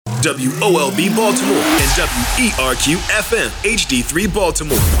WOLB Baltimore and WERQ FM HD3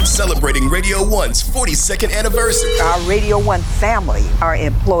 Baltimore. Celebrating Radio 1's 42nd anniversary. Our Radio 1 family, our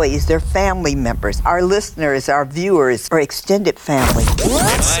employees, their family members, our listeners, our viewers, our extended family.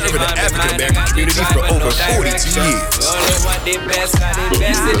 And serving the African American community for over 42 years.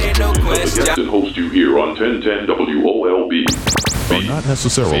 The guests host you here on 1010 WOLB are not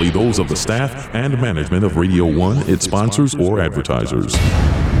necessarily those of the staff and management of Radio 1, its sponsors, or advertisers.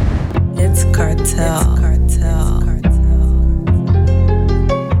 It's Cartel.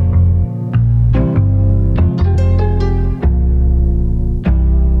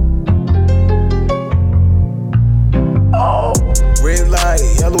 Red light,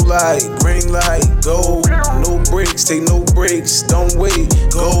 yellow light, green light, go. No breaks, take no breaks, don't wait,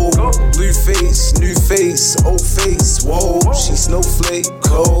 go. Blue face, new face, old face, whoa. She snowflake,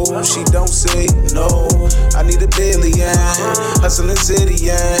 cold, she don't say no. I need a billion, hustling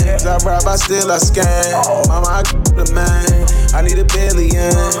citizens. I rob, I steal, I scam. Mama, I the man. I need a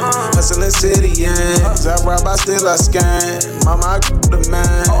billion, hustling citizens. I rob, I steal, I scam. Mama, I the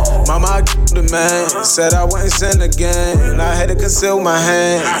man. Mama, I the man. Said I wouldn't sin again. I had to conceal my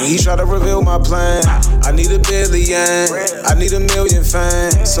hand. He tried to reveal my plan. I need a billion. I need a million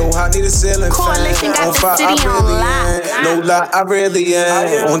fans. So I need a ceiling fan. On fire, I really am. No lie, I really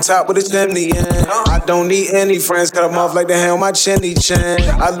am. On top with a chimney in. I don't need any friends. Cut them off like the hell my chinny chin.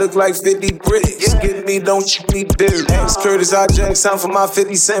 I look like 50 bricks. Get me, don't shoot me, dude. Ex Curtis, I jack sound for my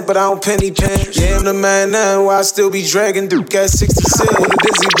 50 cent, but I don't penny pinch. Yeah, I'm the man now. I still be dragging Duke at 66. With a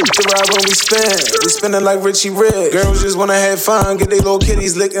dizzy bitch to ride when we spin. We spinning like Richie Rich. Girls just wanna have fun, get they little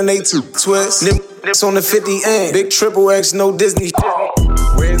kitties licked and they two twist. Nips on the 50 inch. Big triple X, no Disney shit.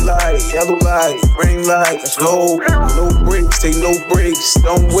 Red light, yellow light, green light, go. No breaks, take no breaks,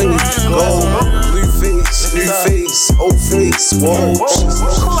 don't wait, go. Blue face, new face, old face, whoa.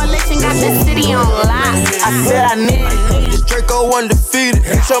 Coalition got the city on lock. I said I need it. This Draco undefeated.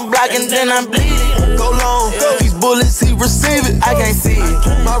 Bitch, I'm blocking, then I'm bleeding. Go long, these bullets, he receive it. I can't see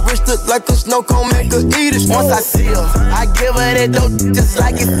it. My wrist look like a snow cone, make her eat it. Once I see her, I give her that dope just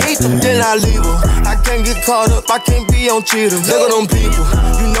like it's ether. Then I leave her. I can't get caught up, I can't be on cheaters. Look at them people.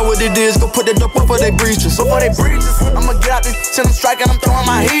 You know what it is, go put that dope up for they breaches. I'ma get out this shit, I'm striking, I'm throwing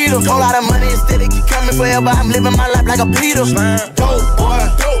my heater. Whole lot of money instead, it keep coming forever. I'm living my life like a Peter. Dope, boy,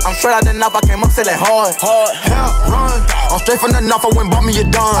 dope. I'm straight out the knife, I came up selling hard. Hell, run. I'm straight from the knife, I went and bought me a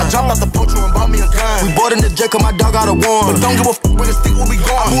dime. I jumped out the poacher and bought me a gun. We bought in the jet, cause my dog got a warrant. But don't give a f when the stick will be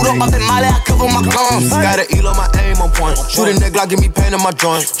gone. Moved up out that molly, I cover my guns. Got an elo, my aim on point. Shoot a neck, like give me pain in my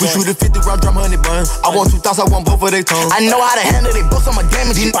joints. We shoot a 50 round drum, honey bun. I want 2,000, I want both of they tongues. I know how to handle they books, I'm a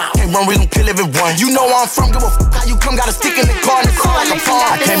damage. Can't run, we gon' kill everyone. You know where I'm from, give a f how you come. Got a stick in the car and it's like a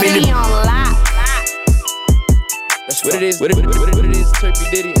farm. I came in the That's what it is. What it is, Turpy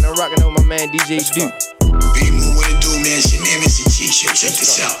Diddy, and I'm rocking out with my man DJ Duke. B-Move, what it do, man? It's your man, Mr. T-Shirt. Check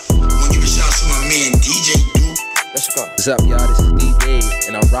this out. Wanna give a shout out to my man, DJ Duke. Let's go. What's up, y'all? This is DJ,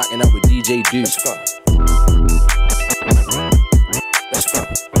 and I'm rocking out with DJ Duke. Let's go. Let's go.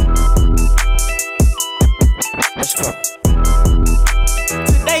 Let's go.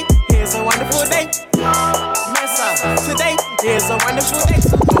 Today is a wonderful day. Today is a wonderful day.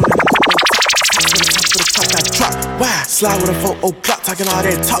 I drop, wow, slide with a 4 o'clock, talking all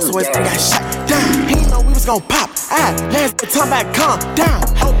that talk, so everything got shot down. He didn't know we was gon' pop. Last time back, calm down.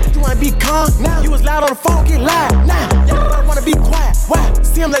 Oh, you wanna be calm now? You was loud on the phone, get loud now. Y'all wanna be quiet. Why?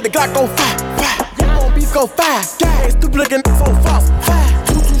 See him let the Glock go fire. Y'all gon' beef go fire. Gas, stupid looking so false. Fire.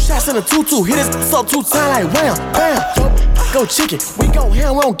 2 shots in a 2-2. Hit his up 2 times like wham, bam. Go chicken, we go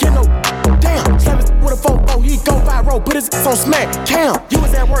ham, we don't get no damn. Slap his with a 4-4, he go viral, put his on smack cam. You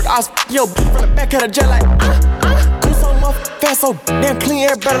was at work, I was yo from the back of the jet like do so much fast, so damn clean,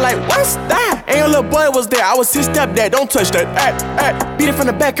 everybody like what's that? And your little boy was there, I was his stepdad, don't touch that. Beat it from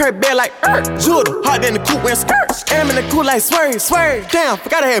the back, her bed like Judah, hot in the coupe wearing skirts. Am in the coupe like swerve, damn,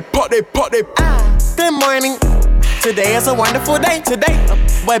 forgot I had pop they. Good morning. Today is a wonderful day. Today,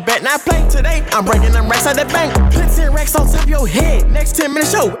 boy, bet not play. Today, I'm breaking them racks out the bank. Put 10 racks on top of your head. Next 10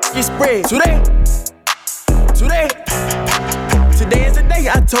 minutes, show get spread. Today is the day.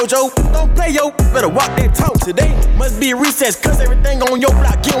 I told yo, don't play yo. Better walk that talk. Today must be recess, cause everything on your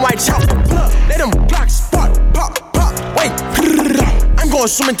block getting white chalk. Let them blocks spark, pop. Wait, I'm going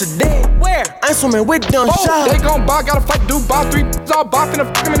swimming today. Where? I'm swimming with them shots. They gon' buy, gotta fight, do buy 3 all buy, finna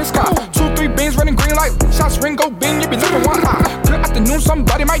fuck him in the sky. 2-3 beans running green like shots, ring go bean, you be living one high. Good afternoon,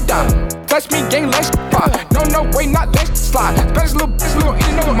 somebody might die. Touch me, gang, let's fly. No, wait, not let's slide. Spanish little bitch, little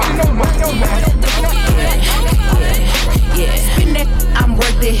Yeah, spin that, I'm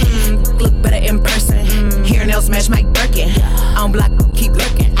worth it. Look better in person. Hair nails match Mike Birkin. On block, keep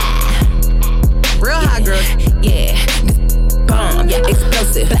lurking.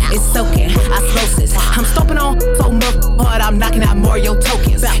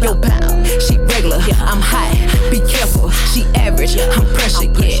 I'm pressure,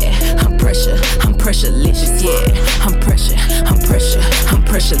 yeah. I'm pressurelicious, yeah. I'm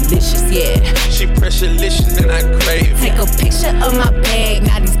pressurelicious, yeah. She pressurelicious and I crave. Take a picture of my bag,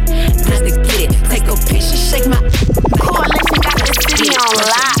 now these just to get it. Take a picture, shake my. Coalition got the city on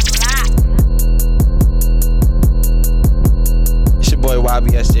lock. It's your boy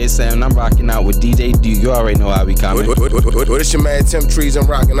YBSJ Sam, and I'm rocking out with DJ Duke. You already know how we coming. What is your man Tim Trees? I'm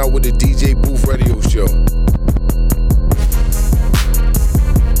rocking out with the DJ Booth Radio Show.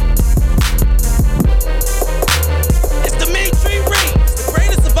 It's the Main Tree Reigns, the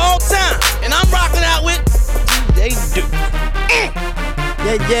greatest of all time, and I'm rocking out with DJ Duke.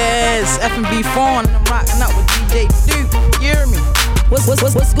 Yes, F&B Fawn, and I'm rocking out with DJ Duke. You hear me? What's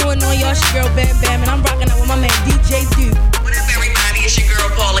going on, y'all? It's your girl Bam Bam, and I'm rocking out with my man DJ Duke. What up, everybody? It's your girl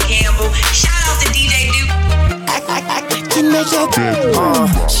Paula Campbell. Shout out to DJ Duke.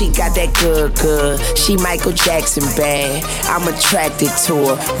 She got that good. She Michael Jackson bad. I'm attracted to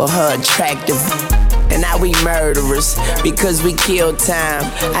her for her attractive. And now we murderers because we kill time.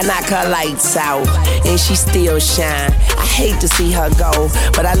 I knock her lights out and she still shine. I hate to see her go,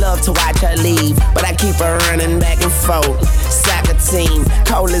 but I love to watch her leave. But I keep her running back and forth. Soccer team,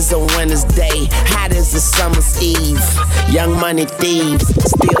 cold as a winter's day, hot as a summer's eve. Young money thieves,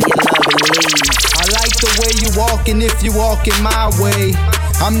 steal your love and leave. I like the way you walking if you walking my way.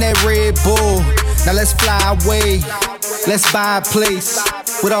 I'm that Red Bull, now let's fly away. Let's buy a place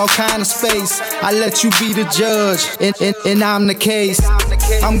with all kind of space. I let you be the judge, and I'm the case.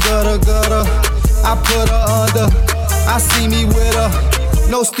 I'm gutter, I put her under. I see me with her,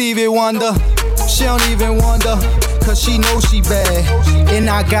 no Stevie Wonder. She don't even wonder, cause she knows she bad. And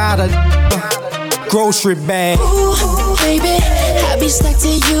I got a grocery bag. Ooh, baby, I be stuck to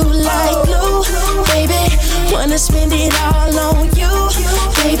you like glue. Baby, wanna spend it all on you.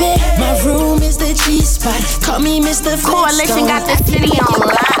 Baby, my room is the G-spot. Call me Mr. Coalition got the city on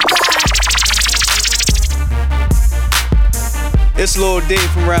lock. It's Lil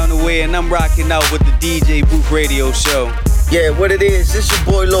Dave from around the way, and I'm rocking out with the DJ Booth Radio Show. Yeah, what it is, it's your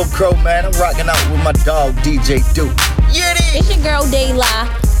boy Lil Crow, man. I'm rocking out with my dog, DJ Duke. Yeah, it is. It's your girl Dayla,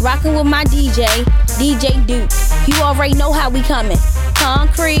 rocking with my DJ Duke. You already know how we coming.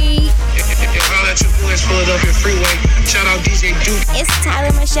 Concrete. Holla at your boys, Philadelphia Freeway. Shout out DJ Duke. It's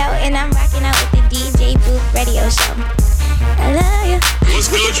Tyler Michelle, and I'm rocking out with the DJ Booth Radio Show. I love you. What's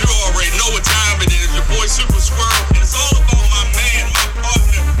good? You already know what time it is. Your boy Super Squirrel, and it's all about my man, my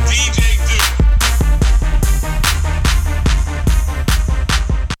partner, DJ Duke.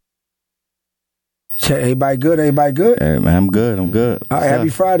 Everybody good? Everybody good? Hey, man, I'm good. All right, happy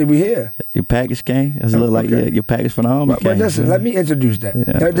Friday. We here. Your package came? Does it look like your package from the Army came? But listen, let me introduce that.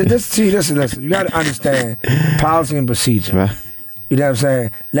 Listen. You got to understand policy and procedure. Right. You know what I'm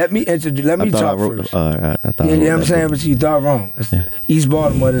saying? Let me talk first. I thought you know what I'm saying? But you thought wrong. East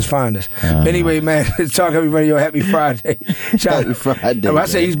Baltimore at its finest. But anyway, man, let's talk everybody. Happy Friday. Happy Friday. When I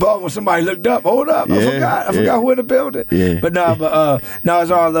say East Baltimore, somebody looked up. Hold up. I forgot who in the building. Yeah. But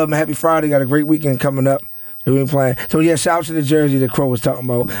it's all love, man. Happy Friday. Got a great weekend coming up. We've been playing. So, yeah, shout out to the jersey that Crow was talking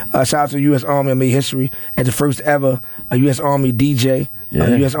about. Shout out to the U.S. Army. I made history at the first ever U.S. Army DJ,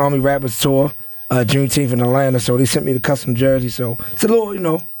 U.S. Army Rappers Tour. Juneteenth in Atlanta, so they sent me the custom jersey. So it's a little,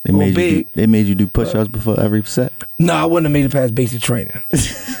 big. They made you do push-ups before every set? No, I wouldn't have made it past basic training.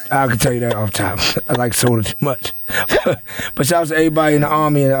 I can tell you that off top. I like soda too much. But shout out to everybody in the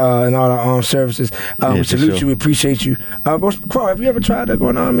Army and all the armed services. We salute you. We appreciate you. Crow, have you ever tried that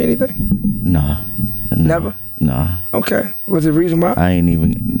going to the Army, anything? Nah. Never? Nah. Okay. Was the reason why? I ain't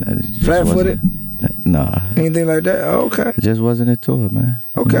even... Flat-footed? Nah. Anything like that? Oh, okay. Just wasn't into it, man.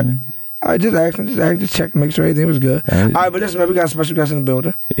 Okay. You know what I mean? All right, just check, make sure everything was good. All right, but listen, man, we got special guests in the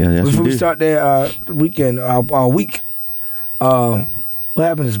building. Yeah, before we start their weekend, our week, what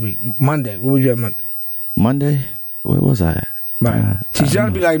happened this week? Monday. What were you at Monday? Monday? Where was I? Right. She's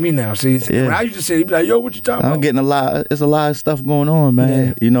trying to be like me now. See, when I used to say, he'd be like, yo, what you talking about? I'm getting it's a lot of stuff going on, man.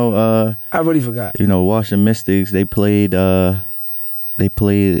 Yeah. You know, I really forgot. You know, Washington Mystics, they played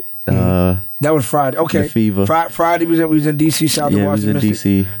that was Friday. Okay. The Fever. Friday we was in DC. Shout out to Washington Mystics.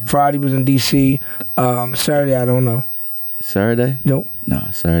 We was in DC. Friday was in DC. Saturday, I don't know. Saturday? Nope. No,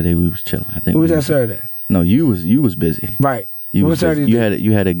 Saturday we was chilling. I think. What was that Saturday? No, you was busy. Right. You what was Saturday?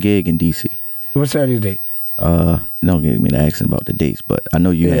 You had a gig in DC. What's Saturday's date? Don't get me to asking about the dates, but I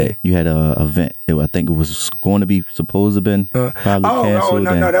know you had a event. I think it was going to be supposed to have been probably canceled.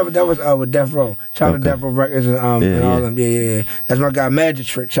 That was with Death Row. Shout out to Death Row Records and all them. Yeah. That's my guy Magic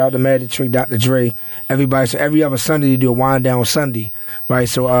Trick. Shout out to Magic Trick, Dr. Dre, everybody. So every other Sunday they do a wind down Sunday, right?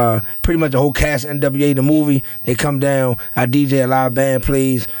 So pretty much the whole cast of NWA the movie, they come down. I DJ, a live band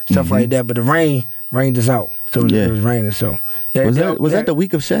plays stuff like that. But the rained us out, so it was raining. So Yeah, was that the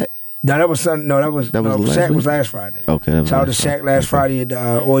week of Shaq? No, that was Sunday. No, that was Shaq was last Friday. Okay, that was shout out to Shaq last Friday at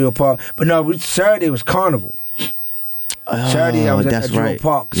the Oil Park. But no, Saturday was Carnival. Saturday I was at Jewel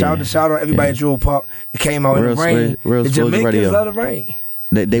Park. Shout out everybody at Jewel Park that came out in the rain. The Jamaicans love the rain.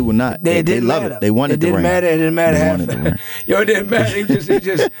 They were not. They love it. They wanted the rain. It didn't matter half. Yo, it didn't matter. He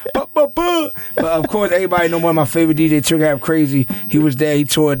just But of course, everybody know one of my favorite DJ, Trigger Happy Crazy. He was there. He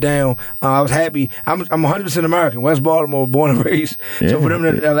tore it down. I was happy. I'm 100% American. West Baltimore, born and raised. So for them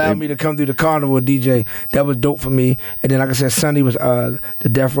to allow me to come through the Carnival DJ, that was dope for me. And then, like I said, Sunday was the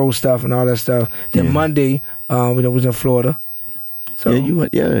Death Row stuff and all that stuff. Then Monday, was in Florida. So, you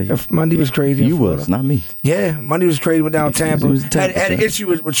went. Yeah, Monday was crazy. You was, not me. Yeah, Monday was crazy. Went down Tampa. Had an issue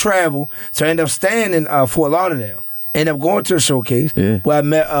with travel, so I ended up staying in Fort Lauderdale. Ended up going to a showcase where I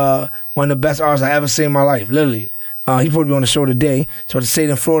met one of the best artists I ever seen in my life. Literally, he supposed to be on the show today. So I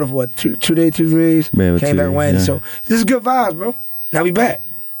stayed in Florida for what, two days. Came back Wednesday. So this is good vibes, bro. Now we back.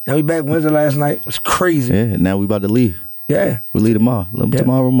 Wednesday last night. It was crazy. Yeah. Now we about to leave. Yeah. We leave tomorrow.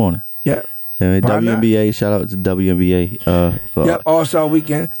 Tomorrow morning. Yeah. WNBA, shout out to WNBA. For All-Star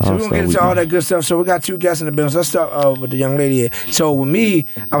Weekend. So we're going to get into all that good stuff. So we got two guests in the building. So let's start with the young lady here. So with me,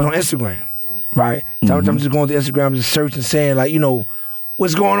 I was on Instagram, right? So I'm just going through Instagram, just searching, saying, like,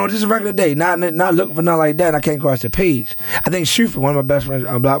 what's going on? This is a regular day. Not looking for nothing like that. And I came across the page. I think Shufa, one of my best friends,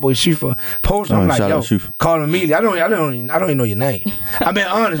 Black Boy Shufa, posted. I'm like, yo, call him immediately. I don't even know your name. I mean,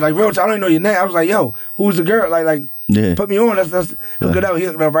 honest, like, real, I don't even know your name. I was like, yo, who's the girl? Like. Yeah. Put me on. Let's hook it up. He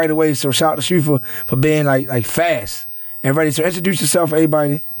hooked up right away. So shout out to Shufa for being like fast and ready. So introduce yourself,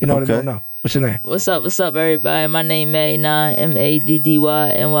 everybody. They don't know. What's your name? What's up, everybody? My name May9,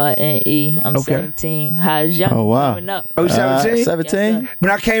 MADDYNYNE. I'm 17. How's young? Oh, wow. Coming up. Oh, you 17? 17?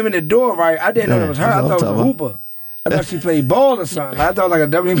 When I came in the door, right, I didn't know that was her. I thought it was a hooper. I thought she played ball or something. I thought like a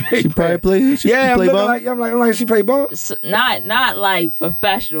WNBA. She probably played. Yeah, I'm looking like I'm like she played ball. Not like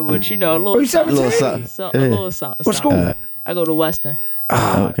professional, but a little. Oh, you 17? A little something. What school? I go to Western.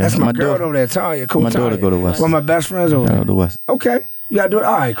 Okay. That's my girl over there, Tanya. Cool. My daughter go to Western. One of my best friends over there. I go to Western. Okay. You got to do it.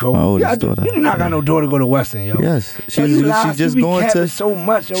 All right, cool. My oldest daughter. You do not got no daughter go to Western, yo. Yes. She's just going to so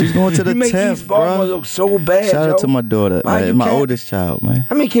much, yo. She's going to the 10th, bro. You make East Baltimore look so bad, Shout out to my daughter, my oldest child, man.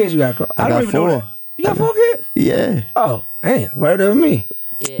 How many kids you got, girl? I got 4. You got 4 kids? Yeah. Oh, damn. Right over me.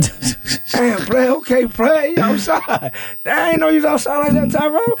 Yeah. Damn, play. You outside. I ain't know you was outside like that,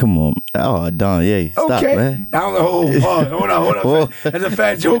 Tyrone. Come on. Oh, Don, stop, man. I don't know. Hold on. That's a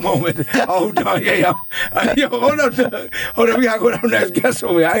Fat Joe moment. Oh, Don, yo, hold up. We got to go to the next guest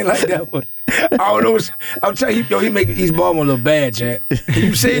over here. I ain't like that one. I don't know. I'm telling you, he make East Baltimore look bad, champ. Can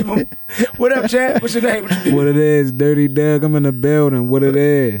you save him? What up, champ? What's your name? What it is, Dirty Doug. I'm in the building. What it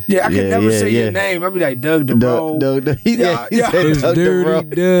is? Yeah, I can never say your name. I'll be like Doug DeRoe. Doug. It's Dirty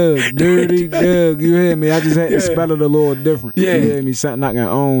Doug. Dirty Doug. You hear me? I just had to spell it a little different. Yeah. You hear me? Something I can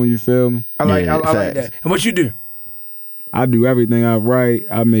own. You feel me? I like that. And what you do? I do everything. I write.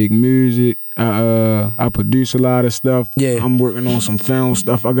 I make music. I produce a lot of stuff. Yeah. I'm working on some film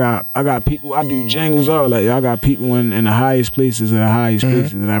stuff. I got people. I do jingles. All that. I got people in the highest places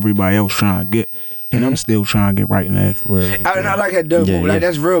places that everybody else trying to get. And I'm still trying to get right in there for real. I like that Doug. Like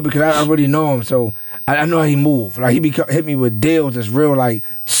that's real because I already know him, so I know how he move. Like he hit me with deals that's real, like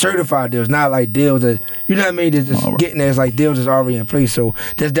certified deals, not like deals that you know what I mean. That's just getting there. It's like deals that's already in place. So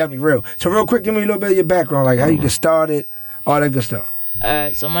that's definitely real. So real quick, give me a little bit of your background, like how you get started, all that good stuff.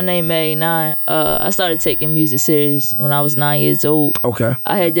 Alright, so my name May9. I started taking music serious when I was 9 years old. Okay.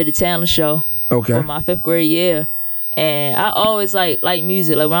 I had did a talent show. Okay. For my 5th grade year. And I always like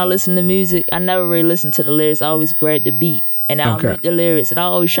music. Like when I listen to music, I never really listen to the lyrics. I always grab the beat and I'll read the lyrics. And I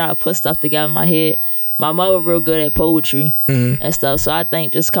always try to put stuff together in my head. My mother real good at poetry and stuff. So I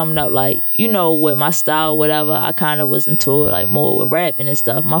think just coming up like, with my style, whatever, I kind of was into it like more with rapping and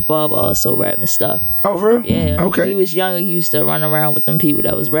stuff. My father also rapping stuff. Oh, for real? Yeah. Okay. He was younger. He used to run around with them people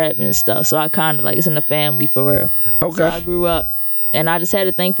that was rapping and stuff. So I kind of like, it's in the family for real. Okay. So I grew up and I just had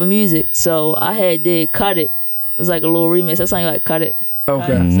a thing for music. So I did Cut It. It was like a little remix. That's something like Cut It. Okay.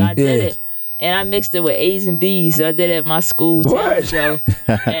 Cut It. So I did it. And I mixed it with A's and B's. So I did it at my school talent show.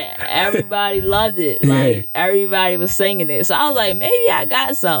 And everybody loved it. Like, everybody was singing it. So I was like, maybe I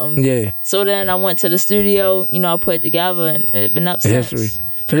got something. Yeah. So then I went to the studio, I put it together, and it's been up since. History.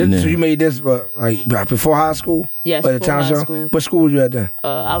 So you made this, like, before high school? Yes, before high school. What school was you at then?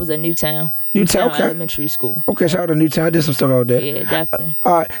 I was at Newtown. Newtown, okay. Elementary school. Okay, shout out to Newtown. I did some stuff out there. Yeah, definitely.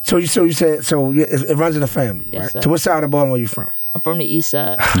 All right. So you said it runs in the family, yes, right? Sir. So what side of Baltimore are you from? I'm from the east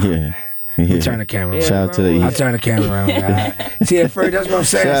side. Yeah. We turn the camera around. Shout out to the East. I'll turn the camera around. Right? See, at first, that's what I'm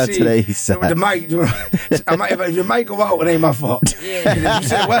saying. Shout out to the East side. The mic, if your mic go out, it ain't my fault. Yeah. You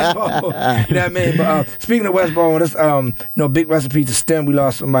said Westboro. You know what I mean? But speaking of Westboro, that's big rest in peace to Stem. We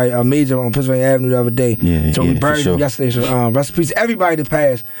lost somebody major on Pennsylvania Avenue the other day. So we buried him yesterday. So rest in peace to everybody that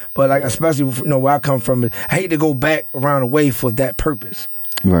passed. But like especially where I come from, I hate to go back around the way for that purpose.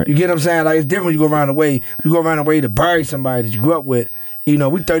 Right. You get what I'm saying? Like it's different when you go around the way. You go around the way to bury somebody that you grew up with. We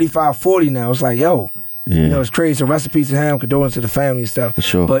 35, 40 now. It's like, yo, it's crazy. So rest in peace to him, condolences to the family and stuff. For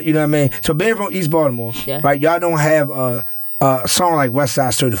sure. But you know what I mean? So being from East Baltimore, right? Y'all don't have a song like West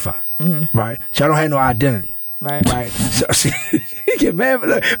Side Certified, right? So y'all don't have no identity. Right. So she get mad, but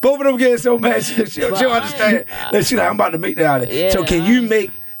look, both of them getting so mad. She'll understand. She's like, I'm about to make that out of it. Yeah, so can you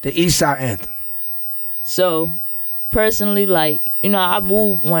make the East Side anthem? So personally, like, I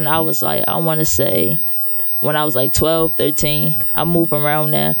moved when I was like, I want to say, when I was like 12, 13. I moved from around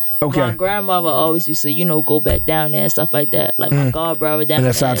there. Okay. My grandmother always used to, go back down there and stuff like that. Like my godbrother down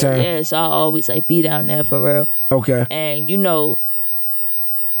there. Yeah, so I always like be down there for real. Okay. And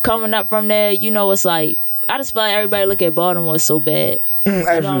coming up from there, it's like, I just feel like everybody look at Baltimore so bad. You know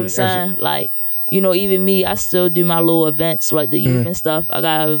what I'm saying? Like, even me, I still do my little events, like the youth and stuff. I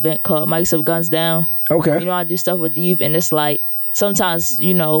got an event called Mics Up Guns Down. Okay. I do stuff with the youth, and it's like, sometimes,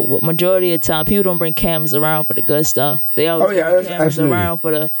 majority of the time, people don't bring cameras around for the good stuff. They always bring cameras around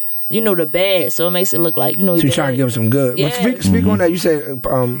for the, the bad. So it makes it look like, So you're trying to give them some good. Yeah. But speak on that. You said,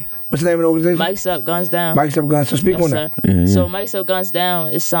 what's the name of the organization? Mics Up Guns Down. Mics Up Guns. So speak on that. Yeah. So Mics Up Guns Down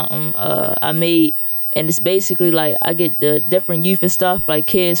is something I made. And it's basically like I get the different youth and stuff, like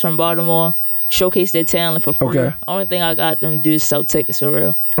kids from Baltimore, showcase their talent for free. Okay. Only thing I got them to do is sell tickets for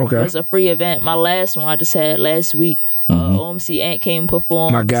real. Okay. It's a free event. My last one I just had last week. OMC Ant came and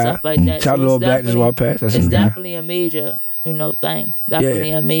performed. My God. Stuff like that. Shout out Little Black just walked past. It's definitely a major, thing.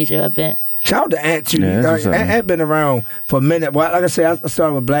 Definitely a major event. Shout out to Ant too. Ant been around for a minute. Well, like I said, I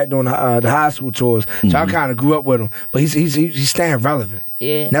started with Black doing the high school tours, so I kind of grew up with him. But he's staying relevant.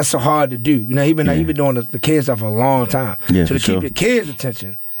 Yeah, and that's so hard to do. He been doing the kids stuff for a long time. Yeah, so to keep the kids'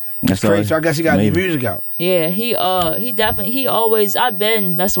 attention, that's crazy. So I guess he got new music out. Yeah, he always. I've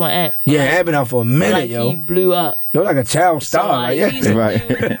been messing with Ant. Yeah, Ant been out for a minute, like, yo. He blew up. Yo, like a child star.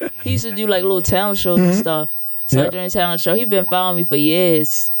 So, he used to do like little talent shows and stuff. So during the talent show, he been following me for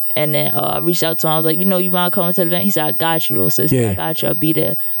years. And then I reached out to him. I was like, you mind coming to the event? He said, I got you, little sister. Yeah. I got you. I'll be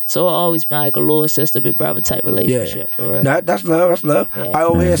there. So it's always been like a little sister, big brother type relationship for real. That's love. That's love. Yeah. I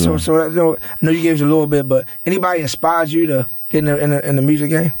over here, so I know you gave us a little bit, but anybody inspired you to get in the music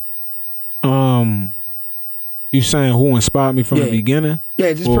game? You saying who inspired me from the beginning?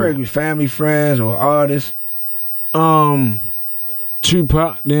 Yeah, just probably family, friends, or artists.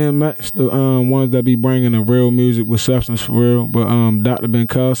 Tupac, then Max, the ones that be bringing the real music with substance for real. But Dr. Ben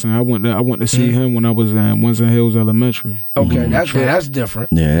Carson, I went to see him when I was in Winston Hills Elementary. Okay, that's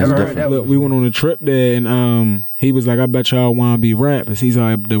different. Yeah, that's different. Look, we went on a trip there, and he was like, "I bet y'all want to be rappers." He's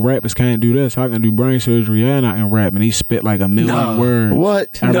like, "The rappers can't do this. I can do brain surgery and I can rap." And he spit like a million words.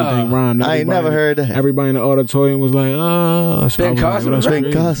 What? Everything rhymed. I ain't never heard that. Everybody in the auditorium was like, "Oh." So Ben Carson,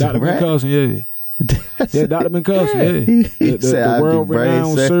 Ben Carson, Dr. Ben Carson, yeah. Yeah, Dr. Ben Carson, yeah. The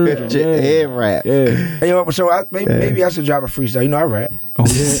world-renowned surgeon. Head rap. Yeah. Hey, so maybe I should drop a freestyle. I rap. Oh,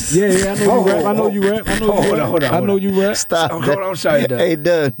 yeah, I know you rap. Hold on. I know you rap. Stop. Hold on, I'm sorry, Doug. Hey,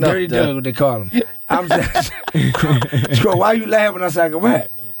 Doug. Dirty Doug, what they call him. I'm just, Scroll, why you laughing when I say I can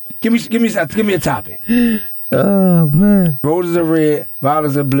rap? Give me a topic. Oh, man. Roses are red,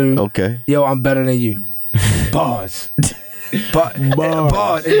 violets are blue. Okay. Yo, I'm better than you. Bars. Bars.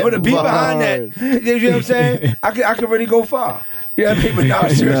 And put a beat behind that. You know what I'm saying? I can really go far. You know what I mean? But no,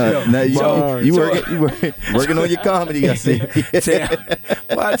 seriously. You working on your comedy, I see.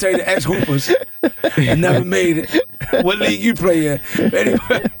 Well, I tell you, the ex-hoopers never made it. What league you play in?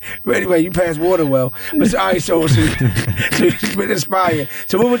 Anyway, you passed Waterwell. But all right, so you've been inspired.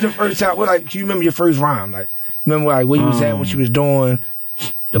 So what was your first time? Do you remember your first rhyme? Like, remember where you was at, what you was doing,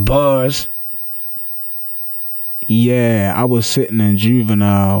 the bars? Yeah, I was sitting in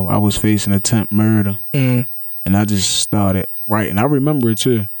juvenile. I was facing attempt murder. And I just started writing. I remember it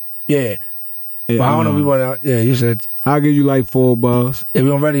too. Yeah. Well, I don't know if we went out. Yeah, you said. I'll give you like 4 bars. Yeah,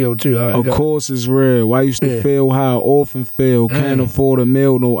 we on radio too. All right, of course it's real. Why used to feel how I often feel. Can't afford a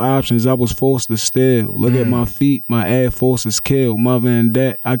meal, no options. I was forced to steal. Look at my feet, my Air Forces killed. Mother and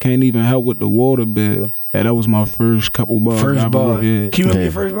dad, I can't even help with the water bill. Yeah, that was my first couple bars. First bars. Yeah. Can you remember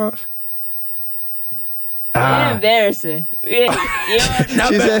your first bars? Embarrassing. Yeah. No.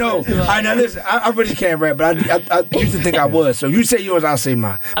 All right, now listen. I really can't rap, but I used to think I was. So you say yours, I'll say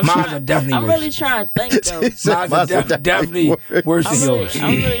mine. Mine are definitely I'm worse. really trying to think though. Mine are definitely worse than yours.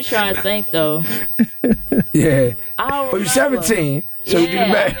 I'm really trying to think though. Yeah. But you're 17, so you do the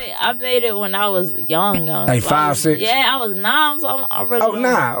math. I made it when I was young. Like 5, 6? Yeah, I was 9, so I really. Oh,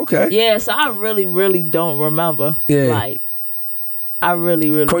 9, okay. Yeah, so I really don't remember. Yeah. Like, I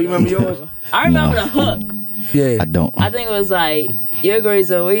really. Cole, you remember yours? I remember the hook. Yeah. I don't. I think it was like, your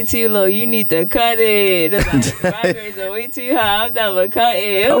grades are way too low. You need to cut it. It's like, my grades are way too high. I'm never cutting.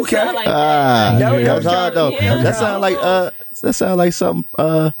 It was Okay. like that. That was hard though. Yeah. That sound like something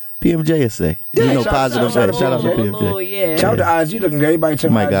PMJ would say. Yeah, positive. Shout out to PMJ. Yeah. Shout out to Oz. You looking good. Everybody tell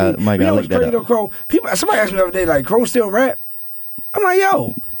me. My God, you know what's look that crazy though, up. Crow? Somebody asked me the other day, like, Crow still rap? I'm like,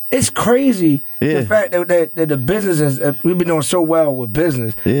 yo, it's crazy the fact that the business is, we've been doing so well with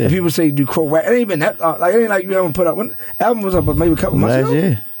business. Yeah. And people say do Crow rap. It ain't been that like, it ain't like you haven't put up. When the album was up maybe a couple months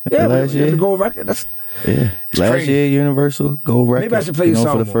ago. Last year. The gold record. That's last crazy. year, Universal Gold Record. Maybe I should play your song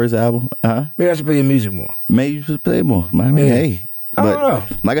for the more. first album. Maybe I should play your music more. Maybe you should play more. I mean, hey. I don't know.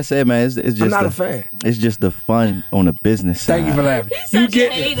 Like I said, man, it's just I'm not a fan. It's just the fun on the business side. Thank you for laughing. You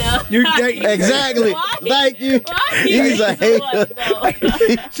get it. Exactly. Thank you. He's a hater.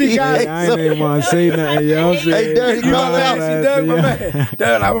 She got it. I ain't even want to say nothing, yo. Hey, Dirk, you know that? See, Dirk, my man.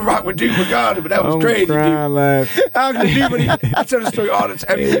 Dirk, I would rock with Duke regardless, but that was crazy, dude. I tell the story all the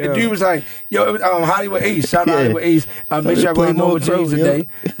time. The dude was like, yo, it was Hollywood East. Shout out Hollywood East. Make sure I go to Norma Jeans today.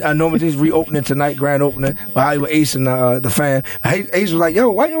 Norma Jeans reopening tonight, grand opening with Hollywood East and the fan. Ace was like,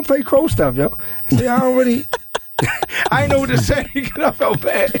 yo, why you don't play Crow stuff, yo? I said, I don't really. I didn't know what to say because I felt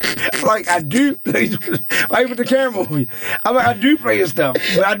bad. I'm like, I do. Why you put the camera on me? I'm like, I do play his stuff,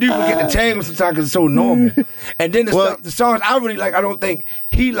 but I do forget the tangle sometimes because it's so normal. And then the songs I really like, I don't think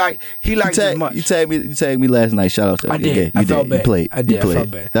he likes as much. You tagged me last night. Shout out to I did. You I felt bad. You played. I did. You played. I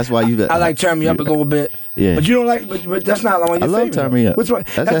felt bad. That's why you. I like Turn Me Up a little bit. Yeah. But you don't like. But that's not one of your I love favorites. Turn Me Up. Which one?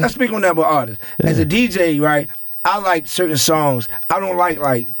 Let's speak on that with artists. Yeah. As a DJ, right? I like certain songs. I don't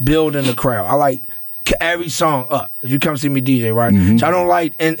like building the crowd. I like every song up. If you come see me DJ, right? Mm-hmm. So I don't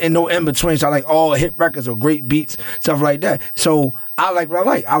like and no in between. So I like all hit records or great beats, stuff like that. So I like what I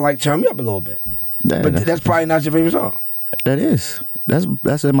like. I like Turn Me Up a little bit. But that's probably not your favorite song. That is.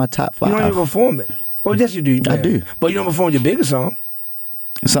 That's in my top 5. You don't even perform it. Well, yes, you do. I do. But you don't perform your biggest song.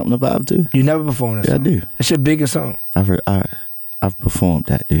 Something to vibe to. You never perform that song. I do. It's your biggest song. I've performed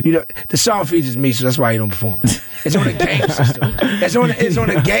that, dude. You know, the song features me, so that's why you don't perform it. It's on the game system. It's on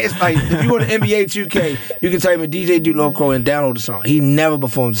the game. It's like if you go to NBA 2K, you can type in DJ Duke Loco and download the song. He never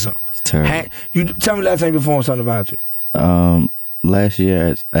performed the song. It's terrible. You tell me last time you performed something about you. Last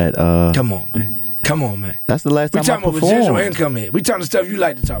year at Come on, man. Come on, man. That's the last time I performed. We talking about residual income here. We talking stuff you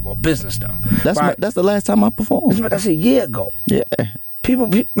like to talk about, business stuff. That's the last time I performed. That's a year ago. Yeah.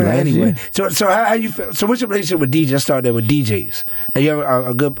 People anyway. So how you feel? So what's your relationship with DJs? Let's start there with DJs. Now you have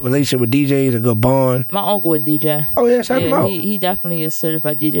a good relationship with DJs, a good bond. My uncle was DJ. Oh yeah, shout him out. He definitely is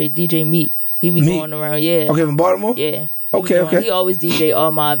certified DJ. DJ Meat. He be going around. Yeah. Okay, from Baltimore. Yeah. Okay. He always DJ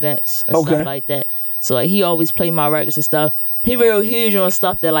all my events and stuff like that. So like he always play my records and stuff. He real huge on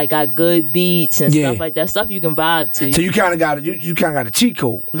stuff that like got good beats and stuff like that. Stuff you can vibe to. So you kind of got it. You kind of got a cheat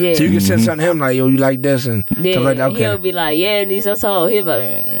code. Yeah. So you can send something to him like, yo, you like this and stuff like that. Okay. He'll be like, yeah, and that's all. He'll be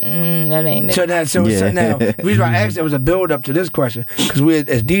like, that ain't it. So now, the reason why I asked that was a build up to this question because we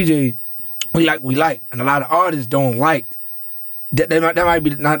as DJ, we like, and a lot of artists don't like. That might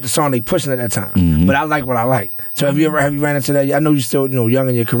be not the song they pushing at that time, but I like what I like. So have you ran into that? I know you're still young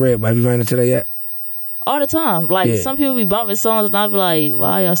in your career, but have you ran into that yet? All the time. Like, some people be bumping songs, and I'll be like,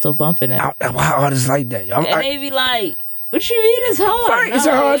 why y'all still bumping that? Why artists like that? And they be like, what you mean it's hard? Right, it's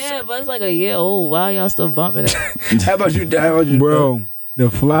a hard song. But it's like a year old. Why y'all still bumping it? How about you, Bro, the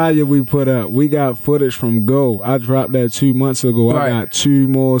flyer we put up, we got footage from Go. I dropped that 2 months ago. Right. I got 2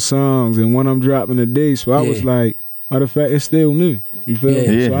 more songs, and one I'm dropping today. So I was like, matter of fact, it's still new. You feel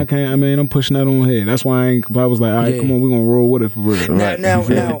me? So I'm pushing that on here. That's why I was like, all right, come on, we're going to roll with it for real. Now,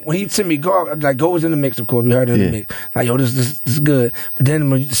 when he sent me Go, like Go was in the mix, of course. We heard it in the mix. Like, yo, this is good. But then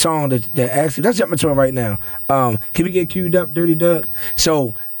the song that actually, let's jump into it right now. Can we get queued up, Dirty Doug?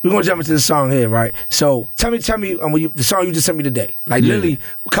 So, we're going to jump into the song here, right? So, tell me the song you just sent me today. Like, literally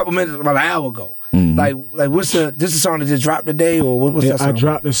a couple minutes, about an hour ago. Like what's this a song that just dropped today? Or what's that song? I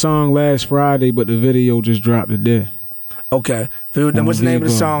dropped the song last Friday, but the video just dropped today. Okay. What's the name of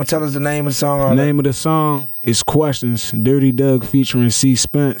the song? Tell us the name of the song. The name of the song is Questions. Dirty Doug featuring C.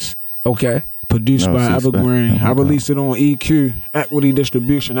 Spence. Okay. Produced No, by C-Spence. Evergreen. I released it on EQ, Equity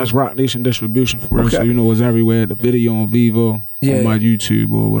Distribution. That's Rock Nation Distribution for real. So you know it's everywhere. The video on Vivo, on my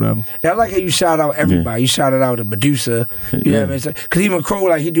YouTube or whatever. Yeah, I like how you shout out everybody. You shouted out the producer. You know what I mean? Because even Crow,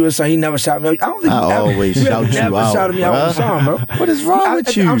 like, he do a song, he never shout me out. I don't think I always shout you never out, shouted me out on the song, bro. What is wrong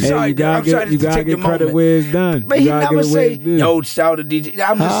with you? I'm sorry. You gotta get credit where it's done. But You he gotta never get it where say, it's due. yo, shout to DJ.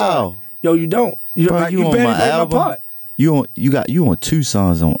 I'm just sorry. Yo, you don't. You Bro, like, you you on barely my played my album? part. You on 2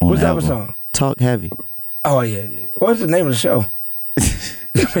 songs on What's the the album. other song? Talk Heavy. Oh, yeah. What's the name of the show?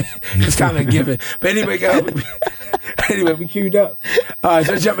 It's kind of given. But anyway, we queued up. All right,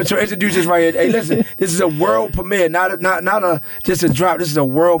 so jumping to introduce this right here. Hey, listen, this is a world premiere, not just a drop. This is a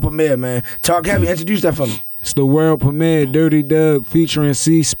world premiere, man. Talk Heavy. Introduce that for me. It's the world premiere, Dirty Doug featuring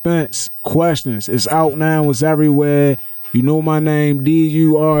C-Spence. Questions. It's out now. It's everywhere. You know my name,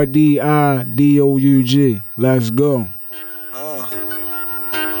 DURDIDOUG. Let's go.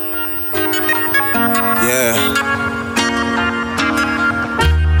 Yeah.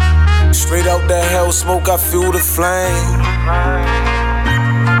 Straight out that hell smoke, I feel the flame.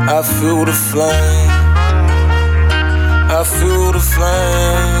 I feel the flame. I feel the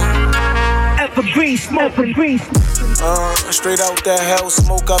flame. Evergreen smoke, evergreen. Straight out that hell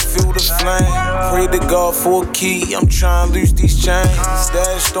smoke, I feel the flame. Pray to God for a key, I'm trying to loose these chains.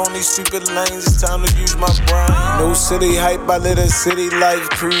 Dashed on these stupid lanes, it's time to use my brain. No city hype, I live a city life,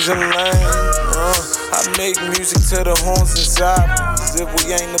 cruising lane. I make music to the horns inside me. As if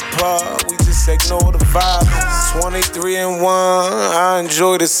we ain't apart, we just ignore the violence. 23 and 1, I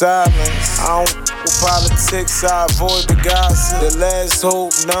enjoy the silence. I don't with politics, I avoid the gossip. The last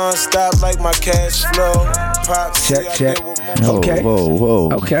hope, non-stop like my cash flow. Check. Okay.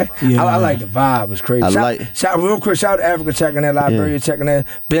 Whoa. Okay. Yeah. I like the vibe. It's crazy. Shout real quick. Shout out to Africa checking that, Liberia checking that,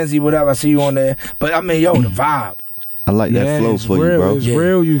 Benzie, whatever. I see you on there. But I mean, yo, the vibe. I like that flow for real, you, bro. It's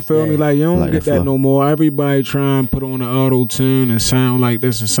real, you feel me? Like, you don't like get that that flow. no more. Everybody try and put on the auto-tune and sound like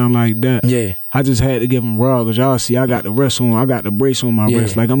this and sound like that. Yeah. I just had to give them raw, because y'all see I got the wrist on, I got the brace on my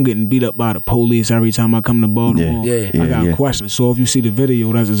wrist. Like, I'm getting beat up by the police every time I come to Baltimore. I got questions. So if you see the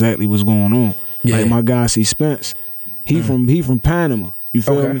video, that's exactly what's going on. Like, my guy C-Spence, he from Panama. You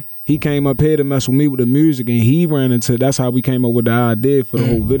feel me? He came up here to mess with me with the music, and he ran into, that's how we came up with the idea for the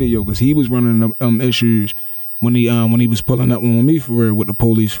whole video, because he was running issues when he was pulling up on me for real with the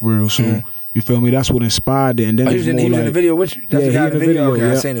police for real. So you feel me? That's what inspired it. And then he was in the video with you. That's he in the video.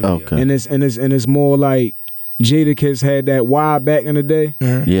 Okay, I seen the video. Okay. And it's more like Jadakiss had that why back in the day.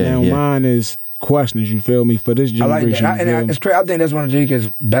 Now mine is questions. You feel me? For this generation. I like that. It's crazy. I think that's one of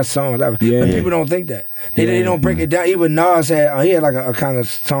Jadakiss' best songs ever. But people don't think that. They don't break it down. Even Nas had he had like a kind of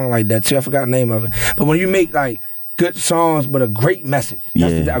song like that too. I forgot the name of it. But when you make like good songs but a great message.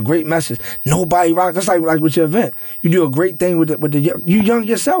 That's a great message. Nobody rocks. That's like with your event. You do a great thing with the you young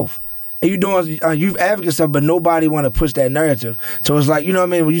yourself. And you doing youth advocate stuff, but nobody want to push that narrative. So it's like, you know what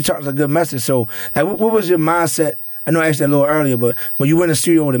I mean? When you talk, it's a good message. So like, what was your mindset? I know I asked that a little earlier, but when you went in the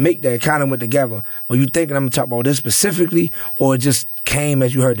studio to make that, kind of went together. Were you thinking I'm gonna talk about this specifically, or it just came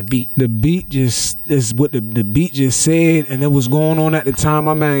as you heard the beat? The beat just is what the beat just said, and it was going on at the time.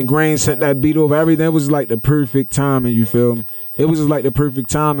 My man Grain sent that beat over everything. It was like the perfect timing. You feel me? It was just like the perfect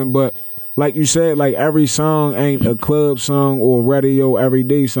timing, but. Like you said, like every song ain't a club song or radio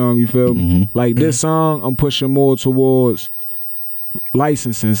everyday song, you feel me? Like this song, I'm pushing more towards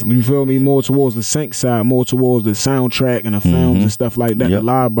licensing, you feel me? More towards the sync side, more towards the soundtrack and the films and stuff like that, the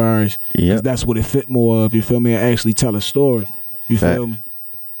libraries. That's what it fit more of, you feel me? And actually tell a story, you feel me?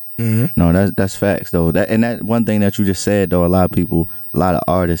 No, that's facts though. That one thing that you just said though, a lot of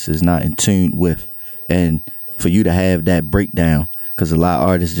artists is not in tune with, and for you to have that breakdown. Because a lot of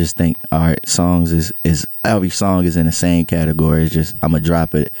artists just think, all right, songs is every song is in the same category. It's just I'm gonna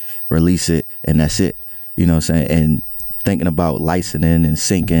drop it, release it, and that's it. You know what I'm saying? And thinking about licensing and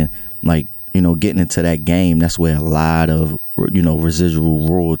syncing, like, you know, getting into that game, that's where a lot of, you know, residual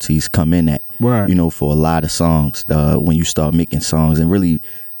royalties come in at. Right. You know, for a lot of songs, when you start making songs and really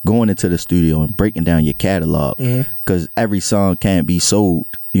going into the studio and breaking down your catalog. Because every song can't be sold,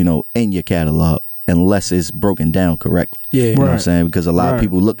 you know, in your catalog. Unless it's broken down correctly. You know what I'm saying? Because a lot of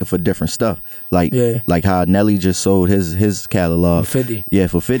people looking for different stuff. Like how Nelly just sold his catalog. For 50. Yeah,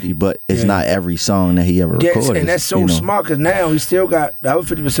 for 50. But it's not every song that he ever recorded. And that's so smart, because now he still got the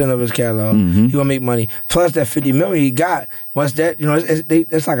other 50% of his catalog. He gonna make money. Plus that 50 million he got, once that, you know,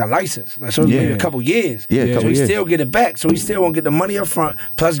 it's like a license. Like, so it's maybe a couple years. So he still get it back. So he still won't get the money up front,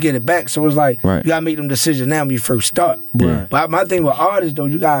 plus get it back. So it's like, you gotta make them decisions now when you first start. But my thing with artists though,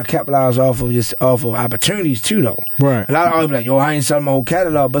 you gotta capitalize off of opportunities too though. Right. A lot lot of artists be like, yo, I ain't selling my whole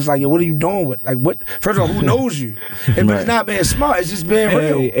catalog. But it's like, yo, what are you doing with? Like, what? First of all, who knows you? It's not being smart. It's just being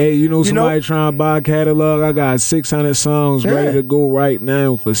real. Hey, you know somebody trying to buy a catalog? I got 600 songs ready to go right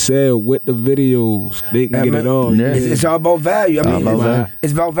now for sale with the videos. They can get it all. Yeah. It's all about value. I mean,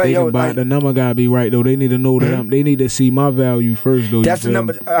 it's about value. The number gotta be right though. They need to know that they need to see my value first though. That's the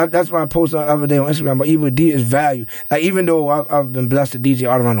number. That's why I posted the other day on Instagram. But even with D is value. Like even though I've been blessed to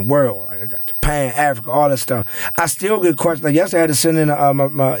DJ all around the world, like I got Japan, Africa, all that stuff, I still get questions. Like yesterday, I had to send in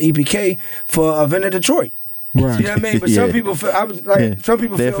my EPK for a event in Detroit. Right. You know what I mean? But some people feel. Some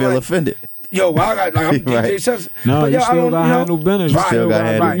people feel like, offended. Yo, well, I got I'm DJ Such. No, you still got to handle business. You still got to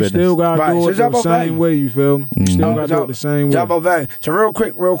handle business. You still got to do it the same way. You feel me? You still got to do it the same way. It's about value. So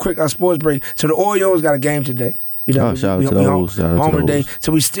real quick, our sports break. So the Orioles got a game today. You know, shout out to the O's. Home today.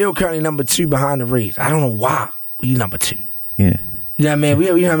 So we still currently number 2 behind the Rays. I don't know why we number 2. Yeah. You know what I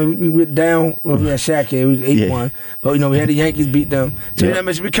mean? We went down. Well, we had Shaq here. We was 8-1. But, we had the Yankees beat them. So, you know what I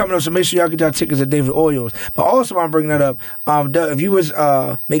mean? So we coming up. So make sure y'all get y'all tickets at David Orioles. But also, I'm bringing that up. Doug, if you was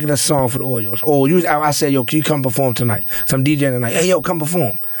making a song for the Orioles, or I said, yo, can you come perform tonight? So I'm DJing tonight. Hey, yo, come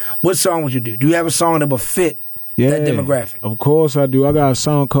perform. What song would you do? Do you have a song that would fit that demographic? Of course I do. I got a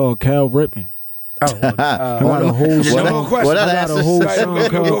song called Cal Ripken. Oh, I got a whole song. I got a whole song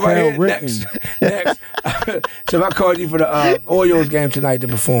called Cal Ripken. Next. So if I called you for the Orioles game tonight to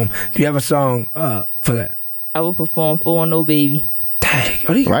perform, do you have a song for that? I will perform 4-0 Baby.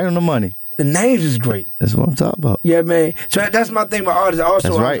 Dang. Right on the money. The names is great. That's what I'm talking about. Yeah, man. So that's my thing with artists. I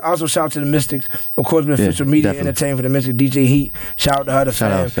also shout out to the Mystics. Of course, we're official media entertainment for the Mystics. DJ Heat. Shout out to her, the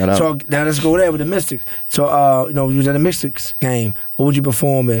fam. Shout out. So now let's go there with the Mystics. So, you was at the Mystics game. What would you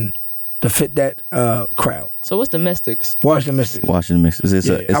perform in to fit that crowd? So what's the Mystics? Washington Mystics. It's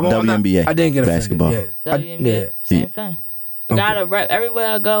WNBA. I didn't get basketball. WNBA. Same thing. I gotta rep everywhere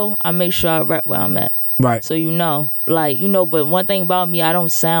I go. I make sure I rep where I'm at. Right. So but one thing about me, I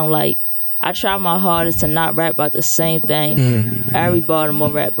don't sound like. I try my hardest to not rap about the same thing every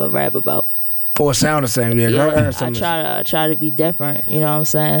Baltimore rapper rap about. Or sound the same, I try to be different, you know what I'm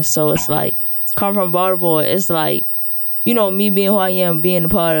saying? So it's like, come from Baltimore, it's like, me being who I am, being a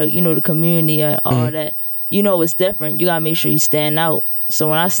part of, the community and all that, it's different. You gotta make sure you stand out. So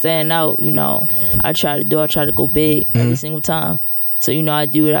when I stand out, I try to go big every single time. So, I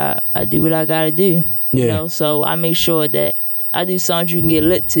do what I gotta do. So I make sure that I do songs you can get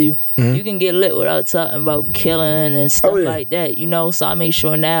lit to. You can get lit without talking about killing and stuff like that, So I make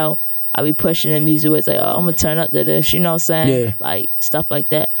sure now I be pushing the music where it's like, oh, I'm gonna turn up to this, you know what I'm saying? Yeah. Like stuff like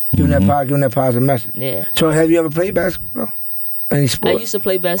that. Giving that positive message. Yeah. So have you ever played basketball? Any sport? I used to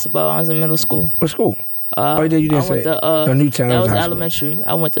play basketball when I was in middle school. What school? You didn't say. Newtown. That was elementary.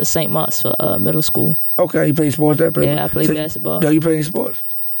 I went to St. Mark's for middle school. Okay, you played sports there? Yeah, I played basketball. Do you play any sports?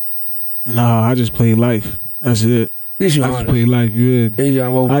 No, I just play life. That's it. I just play life, I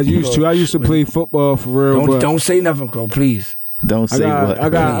used to play football for real. Don't say nothing, Crow, please. Don't say what.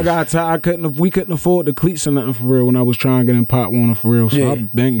 We couldn't afford the cleats or nothing for real when I was trying to get in Pop Warner for real. So I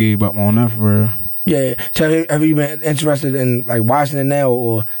been gave up on that for real. Yeah. So have you been interested in like Washington now,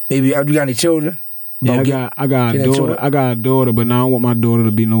 or maybe you got any children? Yeah, I got a daughter. I got a daughter, but now I don't want my daughter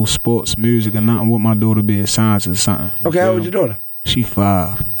to be no sports music or nothing. I want my daughter to be a science or something. Okay, how old is your daughter? She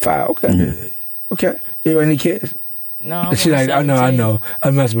 5. 5. Okay. Yeah. Okay. You have any kids? No. She's like, I know. I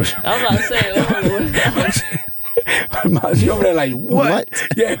mess with you. I was about to say, she over there like, what?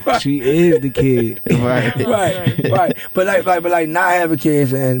 Yeah, right. She is the kid. right. But like not having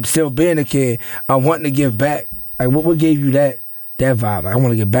kids and still being a kid, wanting to give back. Like what gave you that vibe? Like, I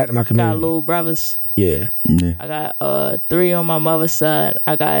want to give back to my community. Got little brothers. Yeah. I got 3 on my mother's side.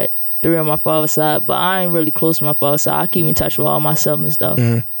 I got 3 on my father's side, but I ain't really close to my father's side. I keep in touch with all my siblings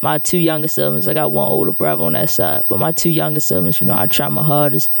though. My 2 younger siblings, I got 1 older brother on that side, but my 2 younger siblings, I try my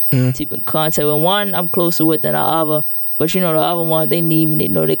hardest to keep in contact with. One I'm closer with than the other, but the other one, they need me, they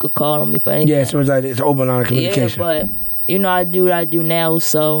know they could call on me for anything. Yeah, so it's like it's open line of communication. Yeah, but I do what I do now,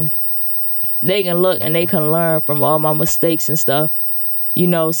 so they can look and they can learn from all my mistakes and stuff.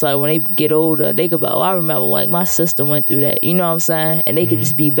 So when they get older, they could be, I remember like my sister went through that, you know what I'm saying? And they could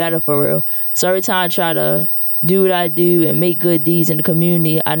just be better for real. So every time I try to do what I do and make good deeds in the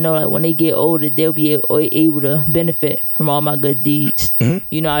community, I know like when they get older, they'll be able to benefit from all my good deeds.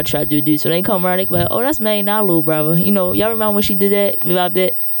 I try to do. So they come around, they be like, oh, that's May, not little brother. Y'all remember when she did that? About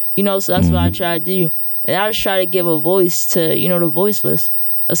that? So that's what I try to do. And I just try to give a voice to, the voiceless.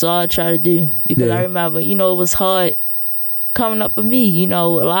 That's all I try to do. Because I remember, it was hard coming up for me. You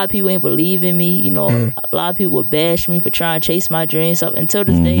know, a lot of people ain't believe in me. You know, a lot of people would bash me for trying to chase my dreams up. Until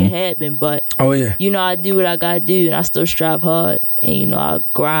this day, it had been. But, you know, I do what I got to do, and I still strive hard. And, you know, I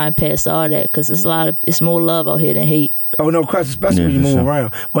grind past all that because it's more love out here than hate. Oh, no question, especially when you move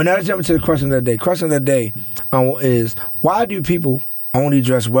around. Well, now let's jump into the question of the day. Question of the day is, why do people only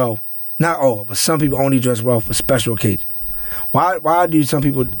dress well? Not all, but some people only dress well for special occasions. Why do some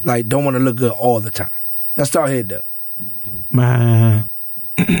people like don't want to look good all the time? Let's start here, Doug. Man,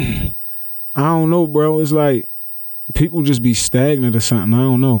 I don't know, bro. It's like people just be stagnant or something. I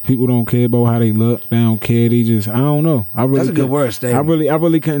don't know. People don't care about how they look. They don't care. They just, I don't know. That's a good word, stagnant. I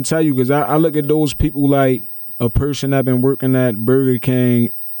really couldn't tell you because I look at those people like a person that been working at Burger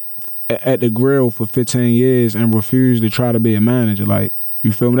King at the grill for 15 years and refused to try to be a manager. Like,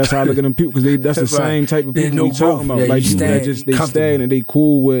 you feel me? That's how I look at them people because that's the same type of people we talking about. Like, people that just, they stagnant, they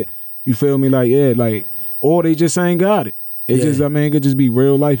cool with, you feel me? Like, or they just ain't got it. It just, I mean, it could just be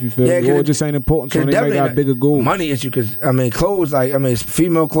real life, you feel me? Or it just ain't important, so they might got bigger goals. Money issue, because, I mean, clothes, like, I mean, it's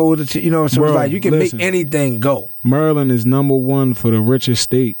female clothes, you know, so bro, it's like, you can make anything go. Maryland is #1 for the richest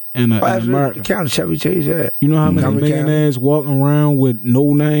state in America. The county Chevy Chase that. You know how many millionaires walking around with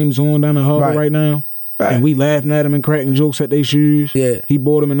no names on down the harbor right now? Right. And we laughing at them and cracking jokes at their shoes. Yeah, he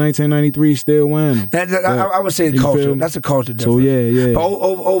bought them in 1993, still wearing them. I would say the culture. That's a culture difference. So yeah. But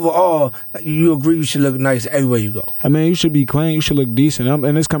overall, you agree you should look nice everywhere you go. I mean, you should be clean. You should look decent.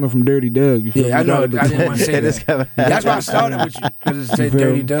 And it's coming from Dirty Doug. You feel me? I know. I didn't want to say that. That's why I started with you, because it said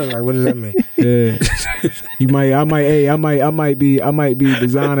Dirty Doug. Like, what does that mean? Yeah, I might be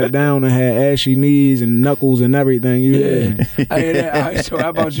designing down and have ashy knees and knuckles and everything. You hear me? I hear that. All right, so how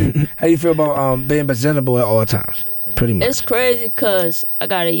about you? How you feel about being presentable at all times? Pretty much. It's crazy because I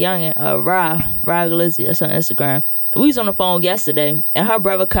got a youngin, Ra Glizzy, that's on Instagram. We was on the phone yesterday, and her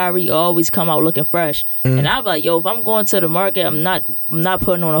brother Kyrie always come out looking fresh. And I was like, yo, if I'm going to the market, I'm not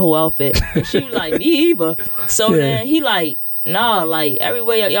putting on a whole outfit. And she was like, me either. So then he like, nah, like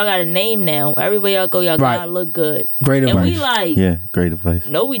everywhere y'all got a name now. Everywhere y'all go, y'all gotta look good. Great advice. And we like, great advice.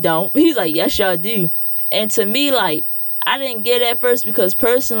 No, we don't. He's like, yes, y'all do. And to me, like, I didn't get it at first because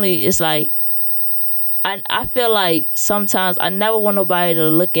personally, it's like, I feel like sometimes I never want nobody to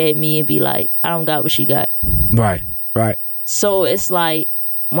look at me and be like, I don't got what she got. Right. So it's like,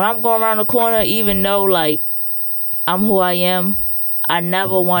 when I'm going around the corner, even though, like, I'm who I am, I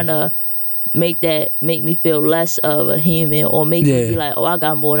never want to make me feel less of a human or make me be like, oh, I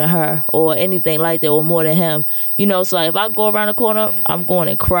got more than her or anything like that or more than him. You know, so like, if I go around the corner, I'm going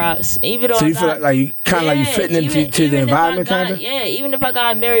in Crocs. Even though so you feel like you kind of like you fitting into the environment, kind of? Yeah, even if I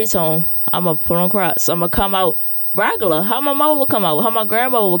got married to him, I'm going to put on Crocs. I'm going to come out regular. How my mother would come out. How my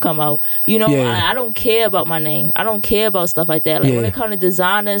grandmother would come out. You know, I don't care about my name. I don't care about stuff like that. Like, when it comes to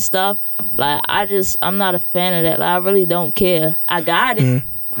designer and stuff, like, I'm not a fan of that. Like, I really don't care. I got it.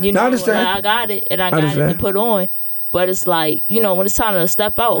 You know, I got it, and I got it to put on. But it's like, you know, when it's time to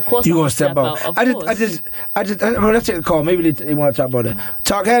step out, of course you're going to step out. Well, let's take a call. Maybe they want to talk about that.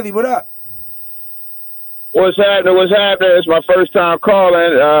 Talk Heavy, what up? What's happening? It's my first time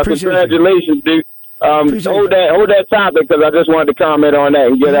calling. Congratulations, dude. Hold that topic because I just wanted to comment on that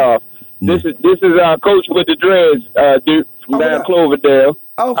and get off. This is Coach with the Dreads, dude, from down Cloverdale.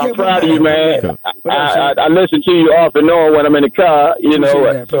 Okay, I'm proud of you, man. I listen to you off and on when I'm in the car, you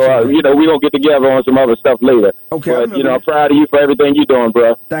know. So you know, we gonna get together on some other stuff later. Okay, but you know, I'm proud of you for everything you're doing,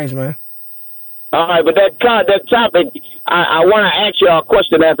 bro. Thanks, man. All right, but that topic, I want to ask y'all a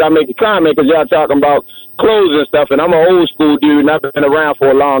question after I make a comment because y'all talking about clothes and stuff, and I'm an old school dude and I've been around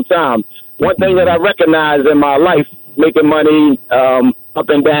for a long time. One thing that I recognize in my life, making money, up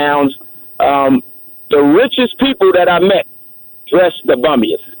and downs, the richest people that I met dress the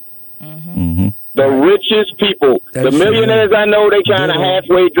bummiest. The richest people. The millionaires I know, they kind of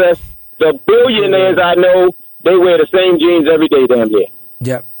halfway dressed. The billionaires I know, they wear the same jeans every day damn near.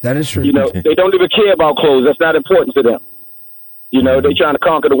 Yep, that is true. You know, they don't even care about clothes. That's not important to them. You know, they trying to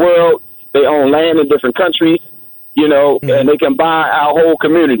conquer the world. They own land in different countries, you know, and they can buy our whole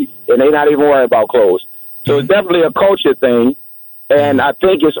community, and they not even worried about clothes. So it's definitely a culture thing, and I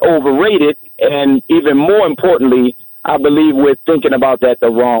think it's overrated, and even more importantly, I believe we're thinking about that the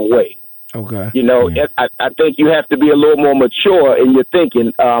wrong way. Okay. You know, I think you have to be a little more mature in your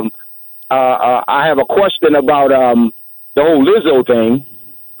thinking. I have a question about the whole Lizzo thing,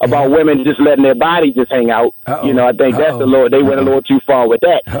 about women just letting their body just hang out. You know, I think that's they went a little too far with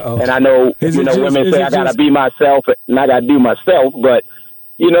that. And I know, women say I got to be myself and I got to do myself, but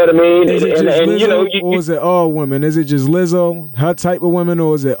you know what I mean? Is it just Lizzo, you know, or is it all women? Is it just Lizzo, her type of women,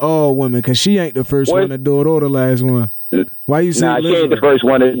 or is it all women? Because she ain't the first one to do it or the last one. Why you say she ain't the first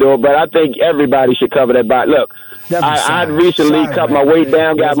one to do it, but I think everybody should cover that body. Look, I recently cut my weight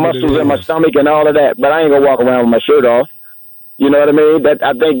down, got muscles in my stomach and all of that, but I ain't gonna walk around with my shirt off. You know what I mean? That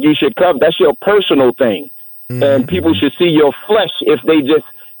I think you should cover. That's your personal thing, and people should see your flesh if they just,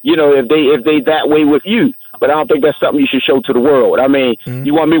 if they that way with you. But I don't think that's something you should show to the world. I mean,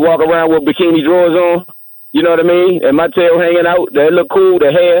 you want me to walk around with bikini drawers on? You know what I mean? And my tail hanging out, that look cool,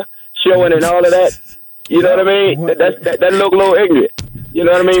 the hair showing and all of that. You know what I mean? That look a little ignorant. You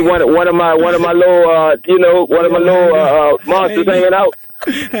know what I mean? One of my little monsters hanging out.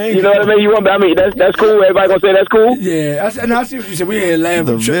 You know what I mean? That's cool. Everybody gonna say that's cool? Yeah, I see what you said. We ain't laughing.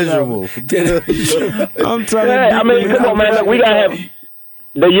 The visual. I'm telling you. I mean, come on, man. Look, we gotta have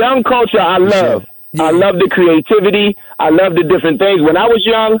the young culture. I love. Yeah. I love the creativity. I love the different things. When I was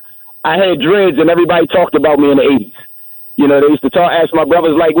young, I had dreads, and everybody talked about me in the 80s. You know, they used to ask my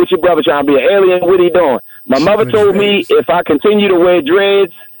brothers, like, what's your brother trying to be an alien? What he doing? My mother told me if I continue to wear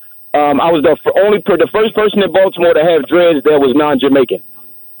dreads, I was the first person in Baltimore to have dreads that was non-Jamaican.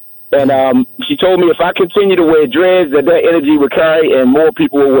 And she told me if I continue to wear dreads, that energy would carry and more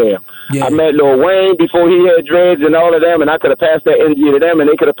people will wear them. Yeah. I met Lil Wayne before he had dreads and all of them, and I could have passed that energy to them, and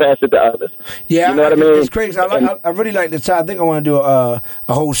they could have passed it to others. Yeah, you know what I mean? It's crazy. I really like this topic. I think I want to do a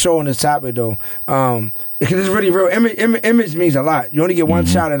whole show on this topic, though. Because it's really real. Image means a lot. You only get one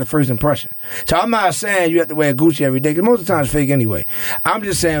shot at the first impression. So I'm not saying you have to wear Gucci every day, because most of the time it's fake anyway. I'm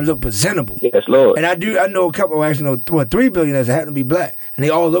just saying look presentable. Yes, Lord. And I know a couple, actually, 3 billionaires that happen to be black, and they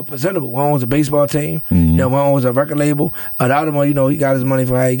all look presentable. One was a baseball team, one was a record label, the other one, he got his money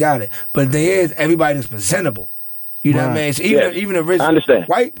for how he got it. But the thing is, everybody's presentable. You know what I mean? So even the rich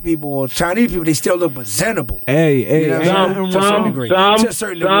white people or Chinese people, they still look presentable. Hey, you know to a certain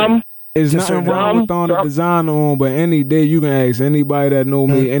degree. It's nothing wrong with throwing a designer on, but any day you can ask anybody that know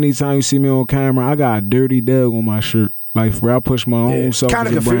me, anytime you see me on camera, I got a dirty dog on my shirt. Like, I push my own self. Kind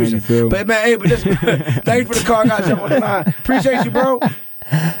of confusing. But, man, listen, thanks for the call. I got to jump on the line. Appreciate you, bro.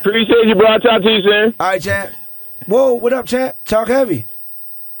 Appreciate you, bro. I'll talk to you soon. All right, chat. Whoa, what up, chat? Talk heavy.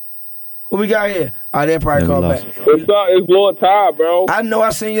 What we got here? They'll probably call back. What's up? It's Lord Ty, bro. I know I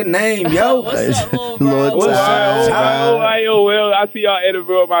seen your name, yo. What's up, Lord Ty? Yo, Will, I see y'all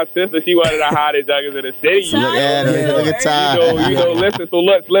interviewing my sister. She one of the hottest juggers in the city. Look at Ty.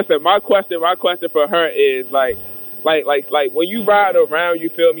 Listen. My question for her is like when you ride around, you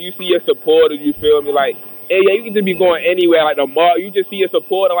feel me? You see your supporters, you feel me? Like, hey, you can just be going anywhere, like the mall. You just see your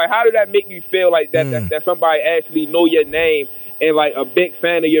supporter. Like, how did that make you feel? Like that somebody actually know your name and like a big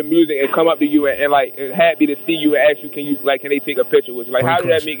fan of your music and come up to you and like happy to see you and ask you, can they take a picture with you? Like, how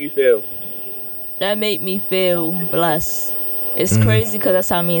did that make you feel? That made me feel blessed. It's crazy because that's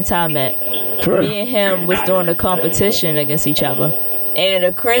how me and Ty met. Sure. Me and him was doing a competition against each other. And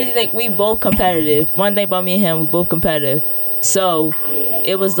the crazy thing, we both competitive. One thing about me and him, we both competitive. So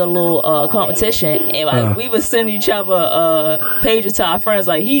it was a little competition, and like we was sending each other pages to our friends.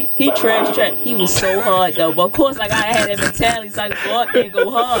 Like he trash. He was so hard though, but of course, like I had that mentality, so like go out there and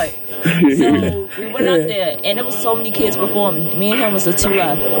go hard. So we went out there, and there was so many kids performing. Me and him was the two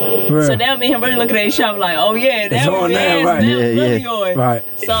left. Right. So now me and him really looking at each other like, oh yeah, that was really on. Right.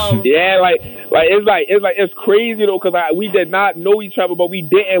 So yeah, like it's crazy though, because we did not know each other, but we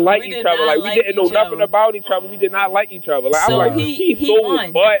didn't like each other. Like we didn't know nothing about each other. We did not like each other. Like so I'm like, he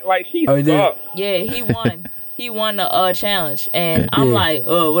won. But like she sucked. Yeah, he won. He won the challenge, and I'm like,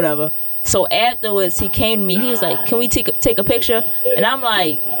 oh, whatever. So afterwards, he came to me. He was like, "Can we take a picture?" And I'm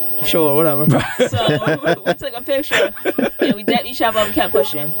like, "Sure, whatever." So we took a picture, and we dapped each other up and kept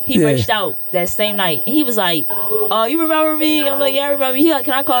pushing. He reached out that same night, and he was like, "Oh, you remember me?" I'm like, "Yeah, I remember." He like,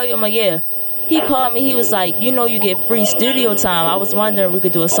 "Can I call you?" I'm like, "Yeah." He called me. He was like, "You know, you get free studio time. I was wondering if we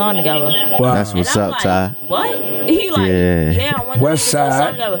could do a song together." Wow. That's what's up, like, Ty. What? He like, yeah, I wonder West if we could do a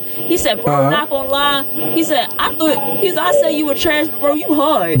song together. He said, "Bro, not gonna lie." He said, I said you were trash, but bro, you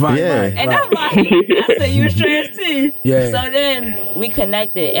hard." Right, and I'm like, I said you were trash too. Yeah. So then we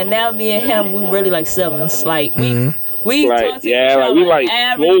connected, and now me and him, we really like siblings. Like we talk to each other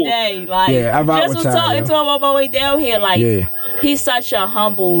every day. Like just was talking to him on my way down here. Like he's such a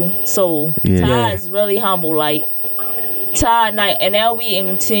humble soul. Ty is really humble. Like Ty and now we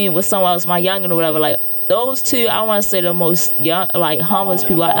in tune with someone else, my youngin or whatever. Like those two, I want to say the most young, like humblest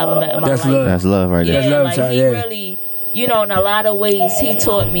people I ever met in my life. That's love right there. Yeah, that's love, like he really, you know, in a lot of ways, he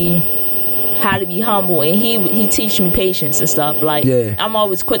taught me how to be humble, and he teach me patience and stuff. Like I'm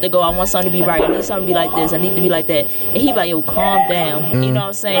always quick to go, I want something to be right, I need something to be like this, I need to be like that, and he like, yo, calm down. You know what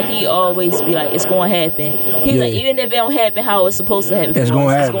I'm saying? He always be like, it's gonna happen. He's like, even if it don't happen how it's supposed to happen, it's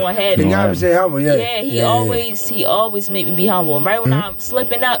gonna happen. You gotta stay humble. He always make me be humble, and right when I'm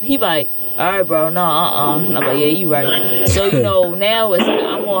slipping up, he like, all right, bro, no, I'm like, yeah, you right. So, you know, now it's like,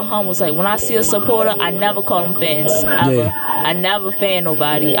 I'm more humble. It's like, when I see a supporter, I never call them fans, ever. Yeah. I never fan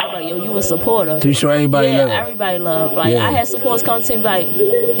nobody. I'm like, yo, you a supporter. So you show everybody love? Yeah, everybody love. Like, I had supporters come to me like,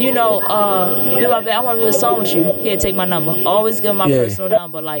 you know, I want to do a song with you. Here, take my number. Always give my personal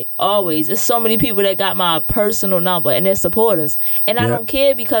number. Like, always. There's so many people that got my personal number, and they're supporters. And I don't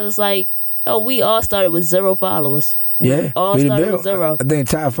care because it's like, oh, we all started with 0 followers. Yeah, all started with 0. I think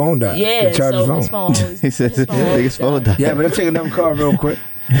Ty's phone died. Yeah, so his phone. He said his phone died. Yeah, but let's take another call real quick.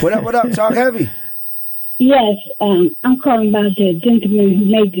 What up? Talk heavy. Yes, I'm calling about the gentleman who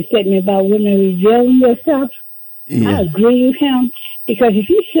made the statement about women revealing yourself. Yeah. I agree with him because if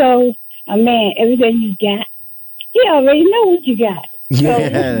you show a man everything you got, he already know what you got.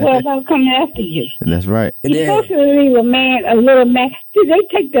 Yeah. So what about coming after you? That's right. You're supposed to leave a man, a little man. See, they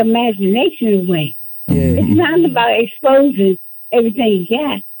take the imagination away. Yeah. It's not about exposing everything you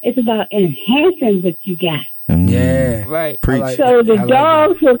got. It's about enhancing what you got. Yeah. Right. So the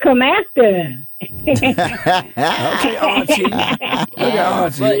dogs will come after. Okay, Auntie.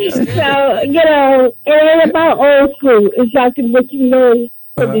 So, you know, it ain't about old school. It's like what you know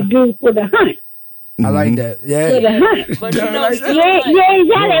what to do for the hunt. I like that. Yeah. For the hunt. But you know,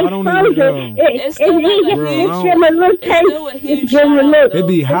 it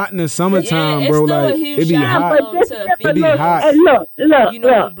be hot in the summertime, bro. Like, it be hot. It be hot. And look. These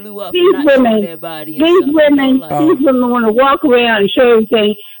women want to walk around and show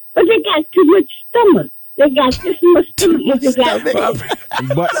everything, but they got too much stomach. They got this much stomach. They got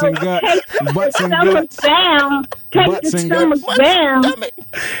butts and guts. Butts and guts. Down. Take the stomach down.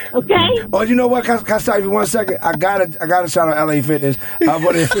 Okay. Oh, you know what? Can I stop you 1 second? I gotta shout out LA Fitness. I'm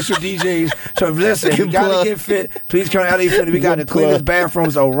one of the official DJs. So listen, you gotta get fit. Please come to LA Fitness. We got the cleanest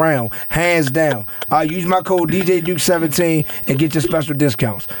bathrooms around, hands down. Use my code DJ Duke 17 and get your special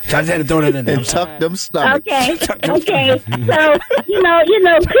discounts. So I just had to throw that in there. And tuck them stomachs. Okay. So you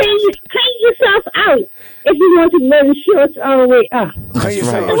know, clean yourself out. If you want to wear the shorts all the way up. That's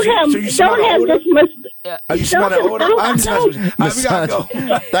right. Don't have this much. Are you smelling older? I'm sorry. We gotta go.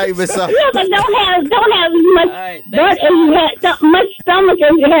 Thank you, Miss. Yeah, but don't have as much butt as you have, much stomach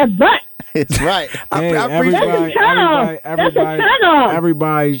as you have butt. It's right. Hey,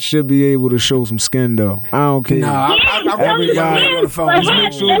 everybody should be able to show some skin though. I don't care. Nah, everybody on the phone. Just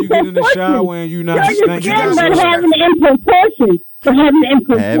make sure you get in the shower and you not stinking. But having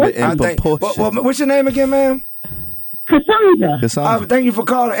it in proportion. What's your name again, ma'am? Cassandra. Thank you for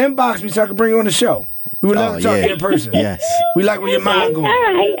calling. Inbox me so I can bring you on the show. We would love to talk to you in person. Yes. We like where your mind goes. All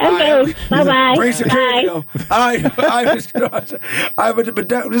right. Okay. Bye-bye. Bring security, though. All right. But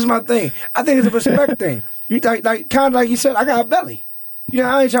this is my thing. I think it's a respect thing. You kind of like you said, I got a belly. You know,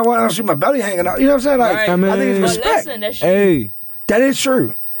 I ain't trying to see my belly hanging out. You know what I'm saying? Like, I think it's respect. That is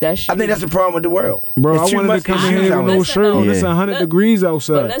true. I think that's the problem with the world. Bro, I wanted to come in here with no shirt on. It's 100 degrees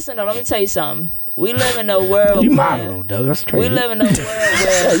outside. But listen, let me tell you something. We live in a world. You model, Doug. That's crazy. We live in a world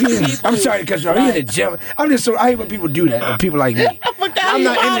where I'm sorry to cut you off. You in the gym. I hate when people do that. People like me. I'm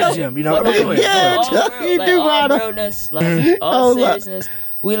not in the gym. You know. All realness, all seriousness.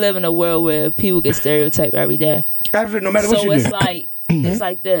 We live in a world where people get stereotyped every day. Absolutely, no matter what you do. So it's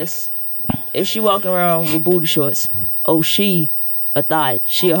like this. If she walking around with booty shorts, she a thought,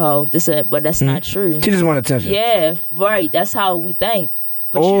 she a hoe. But that's not true. She just want attention. Yeah, right. That's how we think.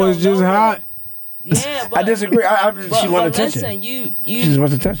 But it's just hot. Yeah, but I disagree. She wants attention. Listen, you just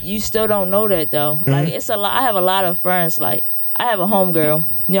wants attention. You still don't know that though. Mm-hmm. Like it's a lot. I have a lot of friends. Like I have a homegirl.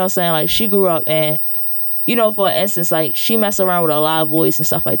 You know what I'm saying? Like she grew up and, you know, for instance, like she mess around with a lot of boys and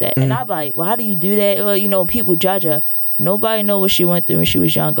stuff like that. Mm-hmm. And I'm like, well, how do you do that? Well, you know, people judge her. Nobody know what she went through when she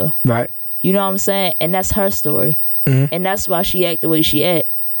was younger. Right. You know what I'm saying? And that's her story. Mm-hmm. And that's why she act the way she act.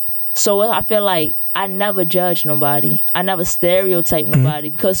 So I feel like I never judge nobody. I never stereotype nobody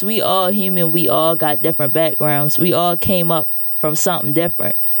because we all human. We all got different backgrounds. We all came up from something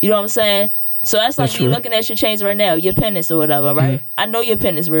different. You know what I'm saying? So that's like me looking at your chains right now, your penance or whatever, right? Mm-hmm. I know your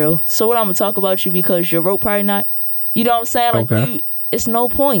pen is real. So what I'm going to talk about you because your rope probably not. You know what I'm saying? Like it's no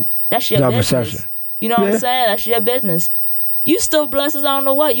point. That's your business. Perception. You know what I'm saying? That's your business. You still blessed as I don't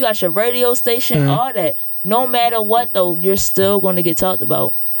know what. You got your radio station, all that. No matter what, though, you're still going to get talked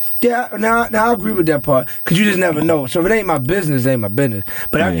about. Yeah, now I agree with that part because you just never know. So if it ain't my business, it ain't my business.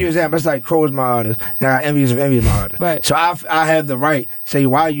 But I'll give you an example. It's like Crow is my artist, and I envy is my artist. Right. So I have the right to say,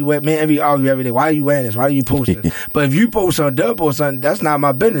 why are you wearing, man, Envy argue every day, why are you wearing this? Why do you post this? But if you post something, Doug post something, that's not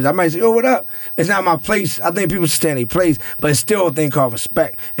my business. I might say, what up? It's not my place. I think people should stay in their place, but it's still a thing called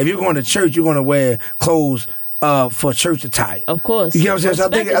respect. If you're going to church, you're going to wear clothes for church attire. Of course. You get what I'm saying? So I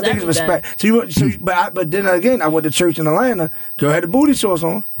think it's respect. But then again, I went to church in Atlanta. Girl had the booty shorts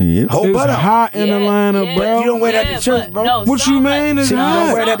on. Yep. Whole butt It's out. hot in Atlanta, bro. But you don't wear that to church, bro. No, What you mean is See, you don't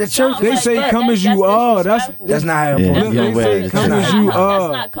hot? wear that to church. They say come as you are. That's not how Yeah, important. you don't wear it to come church. as you That's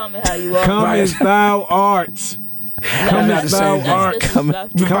are. not coming how you are. Come as thou art. Come not as the thou same. art. Come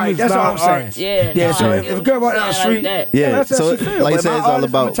Right, as that's thou all I'm art. saying. Yeah, So if a girl walk down the street, Yeah, that's how so she feel. like I But said, my it's all artist,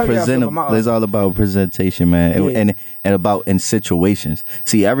 about I'ma tell you how I feel about my it's all about presentation, man, Yeah. and about in situations.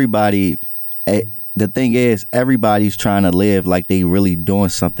 See, everybody. The thing is, everybody's trying to live like they really doing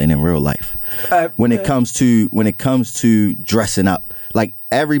something in real life. When it comes to dressing up, like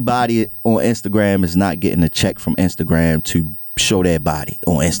everybody on Instagram is not getting a check from Instagram to show their body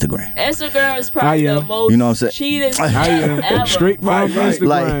on Instagram. Instagram is probably the most You know what I'm saying? cheatest I am ever. straight from Instagram.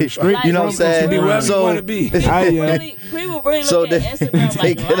 Like, straight you know what I'm saying? Be wherever you So- want to be. I am. People really So look at they- Instagram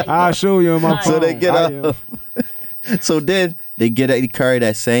they like get life. I'll show you on my phone. So they get I up. So then they carry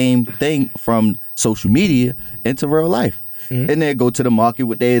that same thing from social media into real life. And they go to the market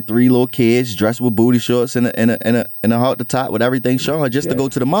with their 3 little kids dressed with booty shorts and a halt the top with everything showing just to go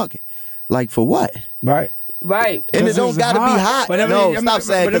to the market. Like for what? Right. Right. And it don't it's gotta be hot. But No, stop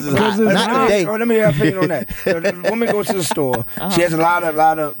saying because it's hot. Not today. Let me have opinion on that. So the woman goes to the store. She has a lot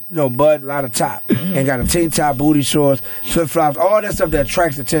of bud, a lot of top, and got a tank top, booty shorts, flip flops, all that stuff that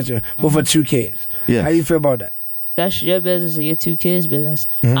attracts attention. With her 2 kids. Yeah. How you feel about that? That's your business or your 2 kids' business.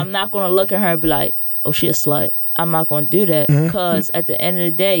 I'm not gonna look at her and be like, "Oh, she a slut." I'm not gonna do that because at the end of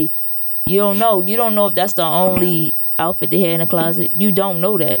the day, you don't know. You don't know if that's the only outfit they had in the closet. You don't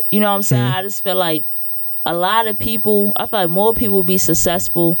know that. You know what I'm saying? I just feel like a lot of people. I feel like more people will be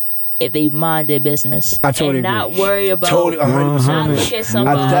successful if they mind their business I totally and not agree. worry about. Totally, 100%. Not look at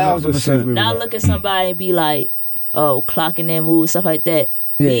somebody. 1,000% agree with Not that. look at somebody and be like, "Oh, clocking their moves, stuff like that."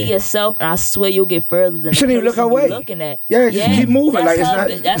 Be Yeah. yourself, and I swear you'll get further than You shouldn't even look her way. looking at. Yeah, just keep moving. That's Like, it's her not-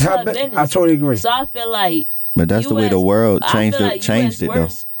 bu- that's it's her her bu- business. I totally agree. So I feel like, But that's the way the world I changed feel it. like Changed it though.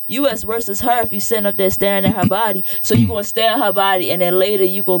 you as worse as her if you sitting up there staring at her body. So you gonna stare at her body, and then later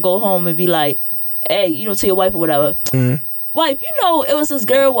you gonna go home and be like, "Hey, to your wife or whatever." Wife, it was this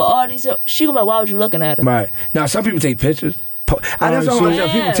girl with all these. She gonna be like, "Why was you looking at her?" Right. Now, some people take pictures. That's what I'm saying.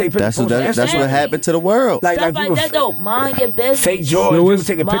 People take pictures. That's what happened to the world. Stuff like people that don't mind your business. fake George. Yo, People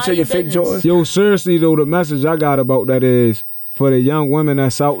take a picture of your fake George. Yo, seriously though, the message I got about that is for the young women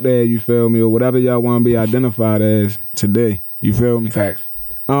that's out there, you feel me, or whatever y'all want to be identified as today. You feel me? Facts.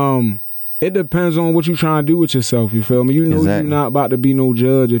 It depends on what you trying to do with yourself. You feel me? You know Exactly. you're not about to be no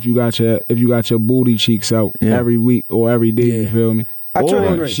judge if you got your booty cheeks out every week or every day. You feel me? I totally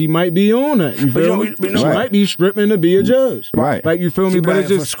or agree. she might be on that. You feel me? we know She right. might be stripping to be a judge. Right. Like you feel me? She But be it's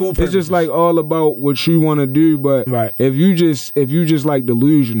out for just school it's just like all about what you want to do. But Right. if you just like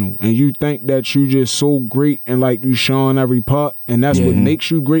delusional and you think that you just so great and like you showing every part and that's what makes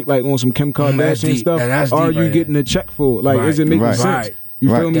you great, like on some Kim that's Kardashian deep. stuff, That's are deep you right getting a check for it? Like Right. is it making Right. sense? Right.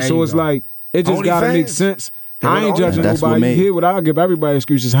 You Right. feel me? There So you it's go. like it just gotta OnlyFans. make sense. Yeah, I ain't judging That's what nobody. made- You hear what I give everybody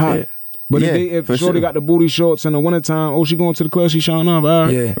excuses hot. Yeah. But Yeah, if for Shorty sure. got the booty shorts in the wintertime, she going to the club, she showing up, all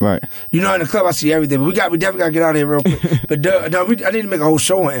right. Yeah. Right. In the club, I see everything. But we definitely got to get out of here real quick. But I need to make a whole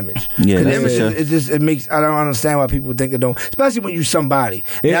show on image. Yeah, 'Cause that's image for is just it makes. I don't understand why people think it don't. Especially when you somebody.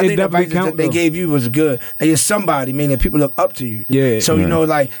 And It I think the definitely advice that count, they though. gave you was good. Like you're somebody, meaning people look up to you. Yeah. So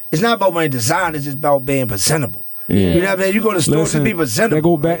like it's not about wearing design. It's just about being presentable. Yeah. You know what I mean? You go to the store Listen, to be presentable. They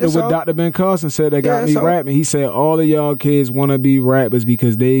go back to That's what all. Dr. Ben Carson said that got Yeah, me that's all. rapping. He said all of y'all kids want to be rappers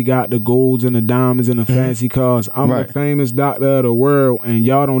because they got the golds and the diamonds and the fancy cars. I'm Right. the famous doctor of the world, and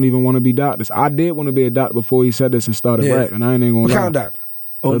y'all don't even want to be doctors. I did want to be a doctor before he said this and started Yeah. rapping. I ain't even What gonna lie. kind of doctor?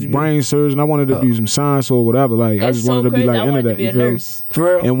 A brain surgeon. I wanted to do some science or whatever. Like I It's just so wanted to be crazy. like I into wanted to that. be You a feel me? nurse. For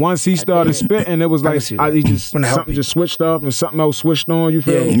real? And once he started spitting, it was can like see that. he just Wanna help something you. just switched off and something else switched on. You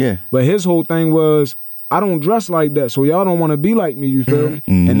feel me? Yeah. But his whole thing was, I don't dress like that, so y'all don't want to be like me. You feel me?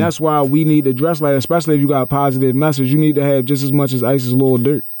 And that's why we need to dress like that, especially if you got a positive message. You need to have just as much as Ice's Lil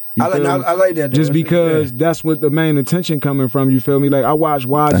Durk. You I like feel that. me? I like that. Just though. because that's what the main attention coming from. You feel me? Like I watched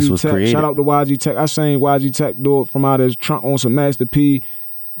That's YG what's Tech. created. Shout out to YG Tech. I seen YG Tech do it from out of his trunk on some Master P.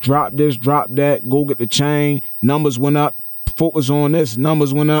 Drop this, drop that. Go get the chain. Numbers went up. Focus on this.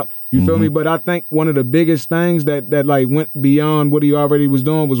 Numbers went up. You feel me? But I think one of the biggest things that like went beyond what he already was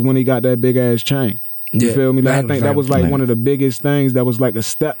doing was when he got that big ass chain. You Yeah, feel me? Like, I language, think that was like language. one of the biggest things that was like a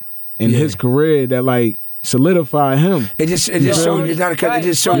step in Yeah. his career that like solidified him. It just showed. It's not a cut. It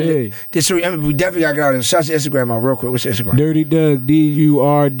just showed. Yeah. Just show you. I mean, we definitely got to get out of here. Shout out to Instagram out real quick. What's your Instagram? Dirty Doug,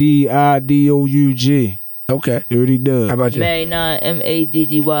 DURDIDOUG. Okay. Dirty Doug. How about you? Maddynyne,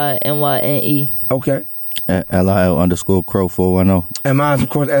 MADDYNYNE. Okay. at LIL_Crow 410. And mine's, of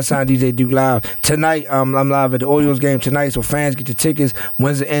course, @DJ Duke Live. Tonight, I'm live at the Orioles game tonight, so fans get your tickets.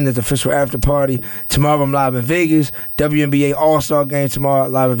 Wednesday end is the official after party. Tomorrow, I'm live in Vegas. WNBA All-Star game tomorrow,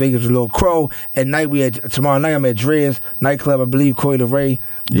 live in Vegas with Lil Crow. At night, tomorrow night, I'm at Dre's nightclub, I believe, Coi Leray.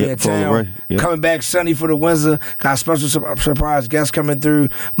 Yeah, Coi Leray. Coming back Sunday for the Windsor. Got special surprise guests coming through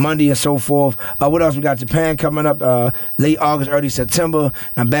Monday and so forth. What else? We got Japan coming up late August, early September.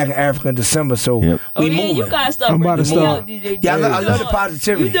 And I'm back in Africa in December, so we moving. You gotta start. I'm about to start. Yeah, I love the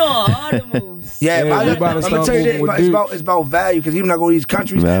positivity. You doing all the moves. I'm gonna tell you this. It's about value, because even when I go to these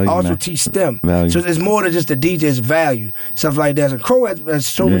countries, I also teach STEM. So it's more than just the DJ's value, stuff like that. And Crow has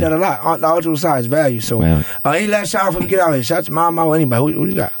shown me that a lot. On the audio side is value. So any last shout out for me to get out here? Shout out to Mama or anybody. Who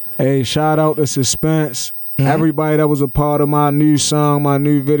you got? Hey, shout out to Suspense. Everybody that was a part of my new song, my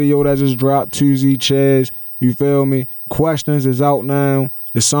new video that just dropped, Tuesday Chaz. You feel me? Questions is out now.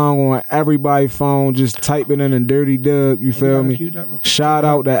 The song on everybody's phone. Just type it in Dirty Doug. You feel me? Shout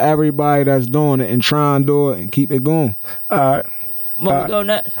out to everybody that's doing it and trying to do it and keep it going. All right. Go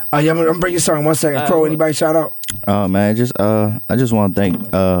nuts. I'm gonna bring your song 1 second. Crow, anybody shout out? Man, I just want to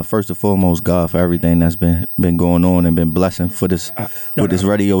thank first and foremost God for everything that's been going on and been blessing for this with this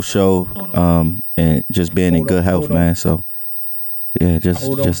radio show, and just being in good health, man. So yeah,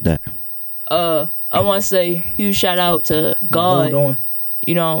 just that. I want to say huge shout out to God.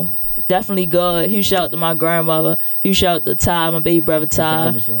 You know, definitely God. Huge shout out to my grandmother. Huge shout out to Ty, my baby brother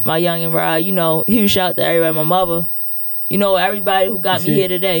Ty, my youngin' Rod. You know, huge shout out to everybody, my mother. You know, everybody who got me here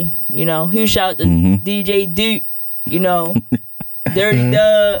today. You know, huge shout out to DJ Duke. You know, Dirty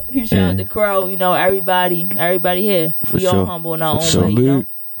Doug. Huge shout out to Crow. You know, everybody here. We all humble in our own way. You know?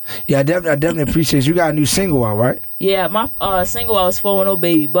 Yeah, I definitely appreciate it. You got a new single out, right? Yeah, my single out was 410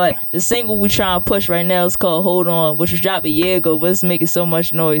 Baby, but the single we trying to push right now is called Hold On, which was dropped a year ago, but it's making so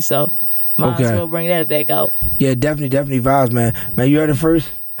much noise, so might as well bring that back out. Yeah, definitely vibes, man. Man, you heard it first?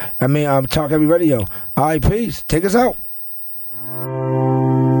 I mean, Talk Heavy Radio. All right, peace. Take us out.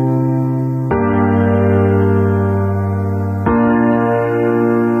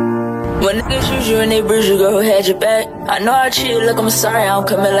 When niggas use you and they bruise you, girl, who had your back? I know I cheated, look, I'm sorry, I don't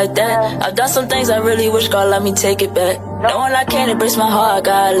commit like that. I've done some things I really wish God let me take it back. Knowing I can't embrace my heart, I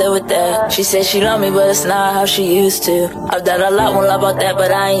gotta live with that. She said she love me, but it's not how she used to. I've done a lot, won't lie about that,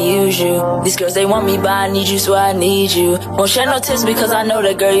 but I ain't use you. These girls, they want me, but I need you, so I need you. Won't shed no tears because I know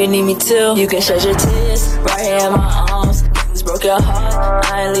that, girl, you need me too. You can shed your tears right here in my arms. This broke your heart,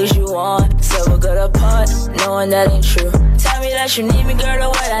 I ain't leave you on. So we're good apart, knowing that ain't true. Tell me that you need me, girl, the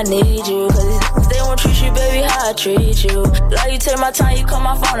way I need you. Cause if they won't treat you, baby, how I treat you. Love you, take my time, you call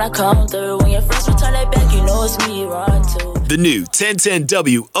my phone, I come through. When your friends return their back, you know it's me, run to. The new 1010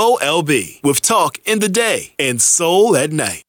 WOLB with Talk in the day and Soul at night.